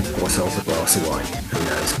TV and pour ourselves a glass of wine. Who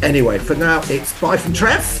knows? Anyway, for now, it's bye from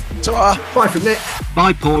Trev. Ta-ra. Bye from Nick.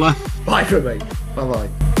 Bye, Paula. Bye from me. Bye-bye.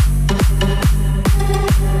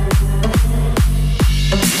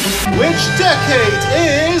 Which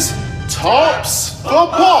decade is Tops for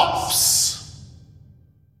Pops?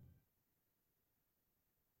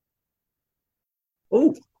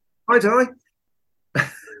 Oh, hi, Di.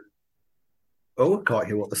 Oh, I can't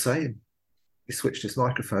hear what they're saying. He switched his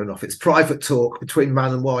microphone off. It's private talk between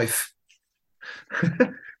man and wife.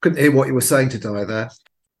 Couldn't hear what you were saying to Di there.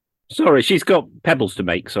 Sorry, she's got pebbles to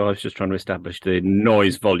make, so I was just trying to establish the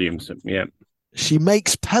noise volumes. Yeah. She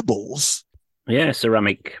makes pebbles? Yeah,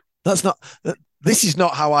 ceramic. This is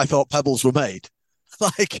not how I thought pebbles were made.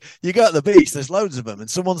 Like, you go to the beach, there's loads of them, and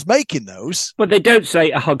someone's making those. But they don't say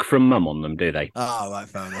a hug from mum on them, do they? Oh, right,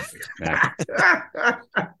 fair enough.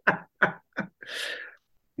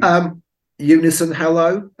 No. Unison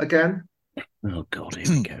hello again. Oh, God, here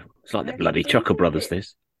we go. It's like the bloody Chuckle Brothers,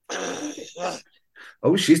 this.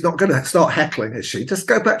 Oh, she's not going to start heckling, is she? Just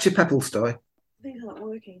go back to your pebbles, Di. I think it's not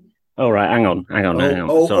working. All right, hang on.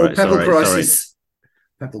 Oh, Sorry. pebble crisis.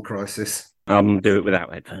 Pebble crisis. Do it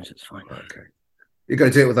without headphones, it's fine. Okay. You're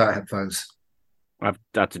going to do it without headphones? I've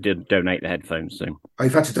had to donate the headphones, so. Oh,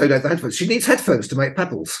 you've had to donate the headphones. She needs headphones to make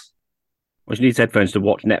pebbles. Well, she needs headphones to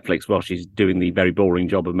watch Netflix while she's doing the very boring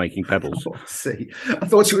job of making pebbles. Oh, I see. I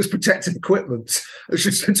thought she was protective equipment.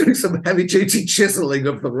 She's doing some heavy-duty chiseling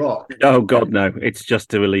of the rock. Oh, God, no. It's just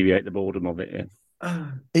to alleviate the boredom of it, yeah.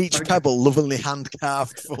 Each pebble lovingly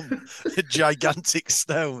hand-carved from a gigantic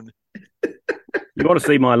stone. You want to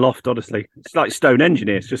see my loft, honestly. It's like Stone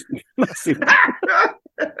Engineer. It's just massive.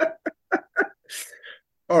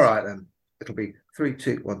 All right, then. It'll be 3,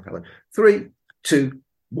 2, 1, hello. 3, 2,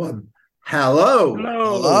 1, hello.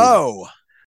 Hello. Hello.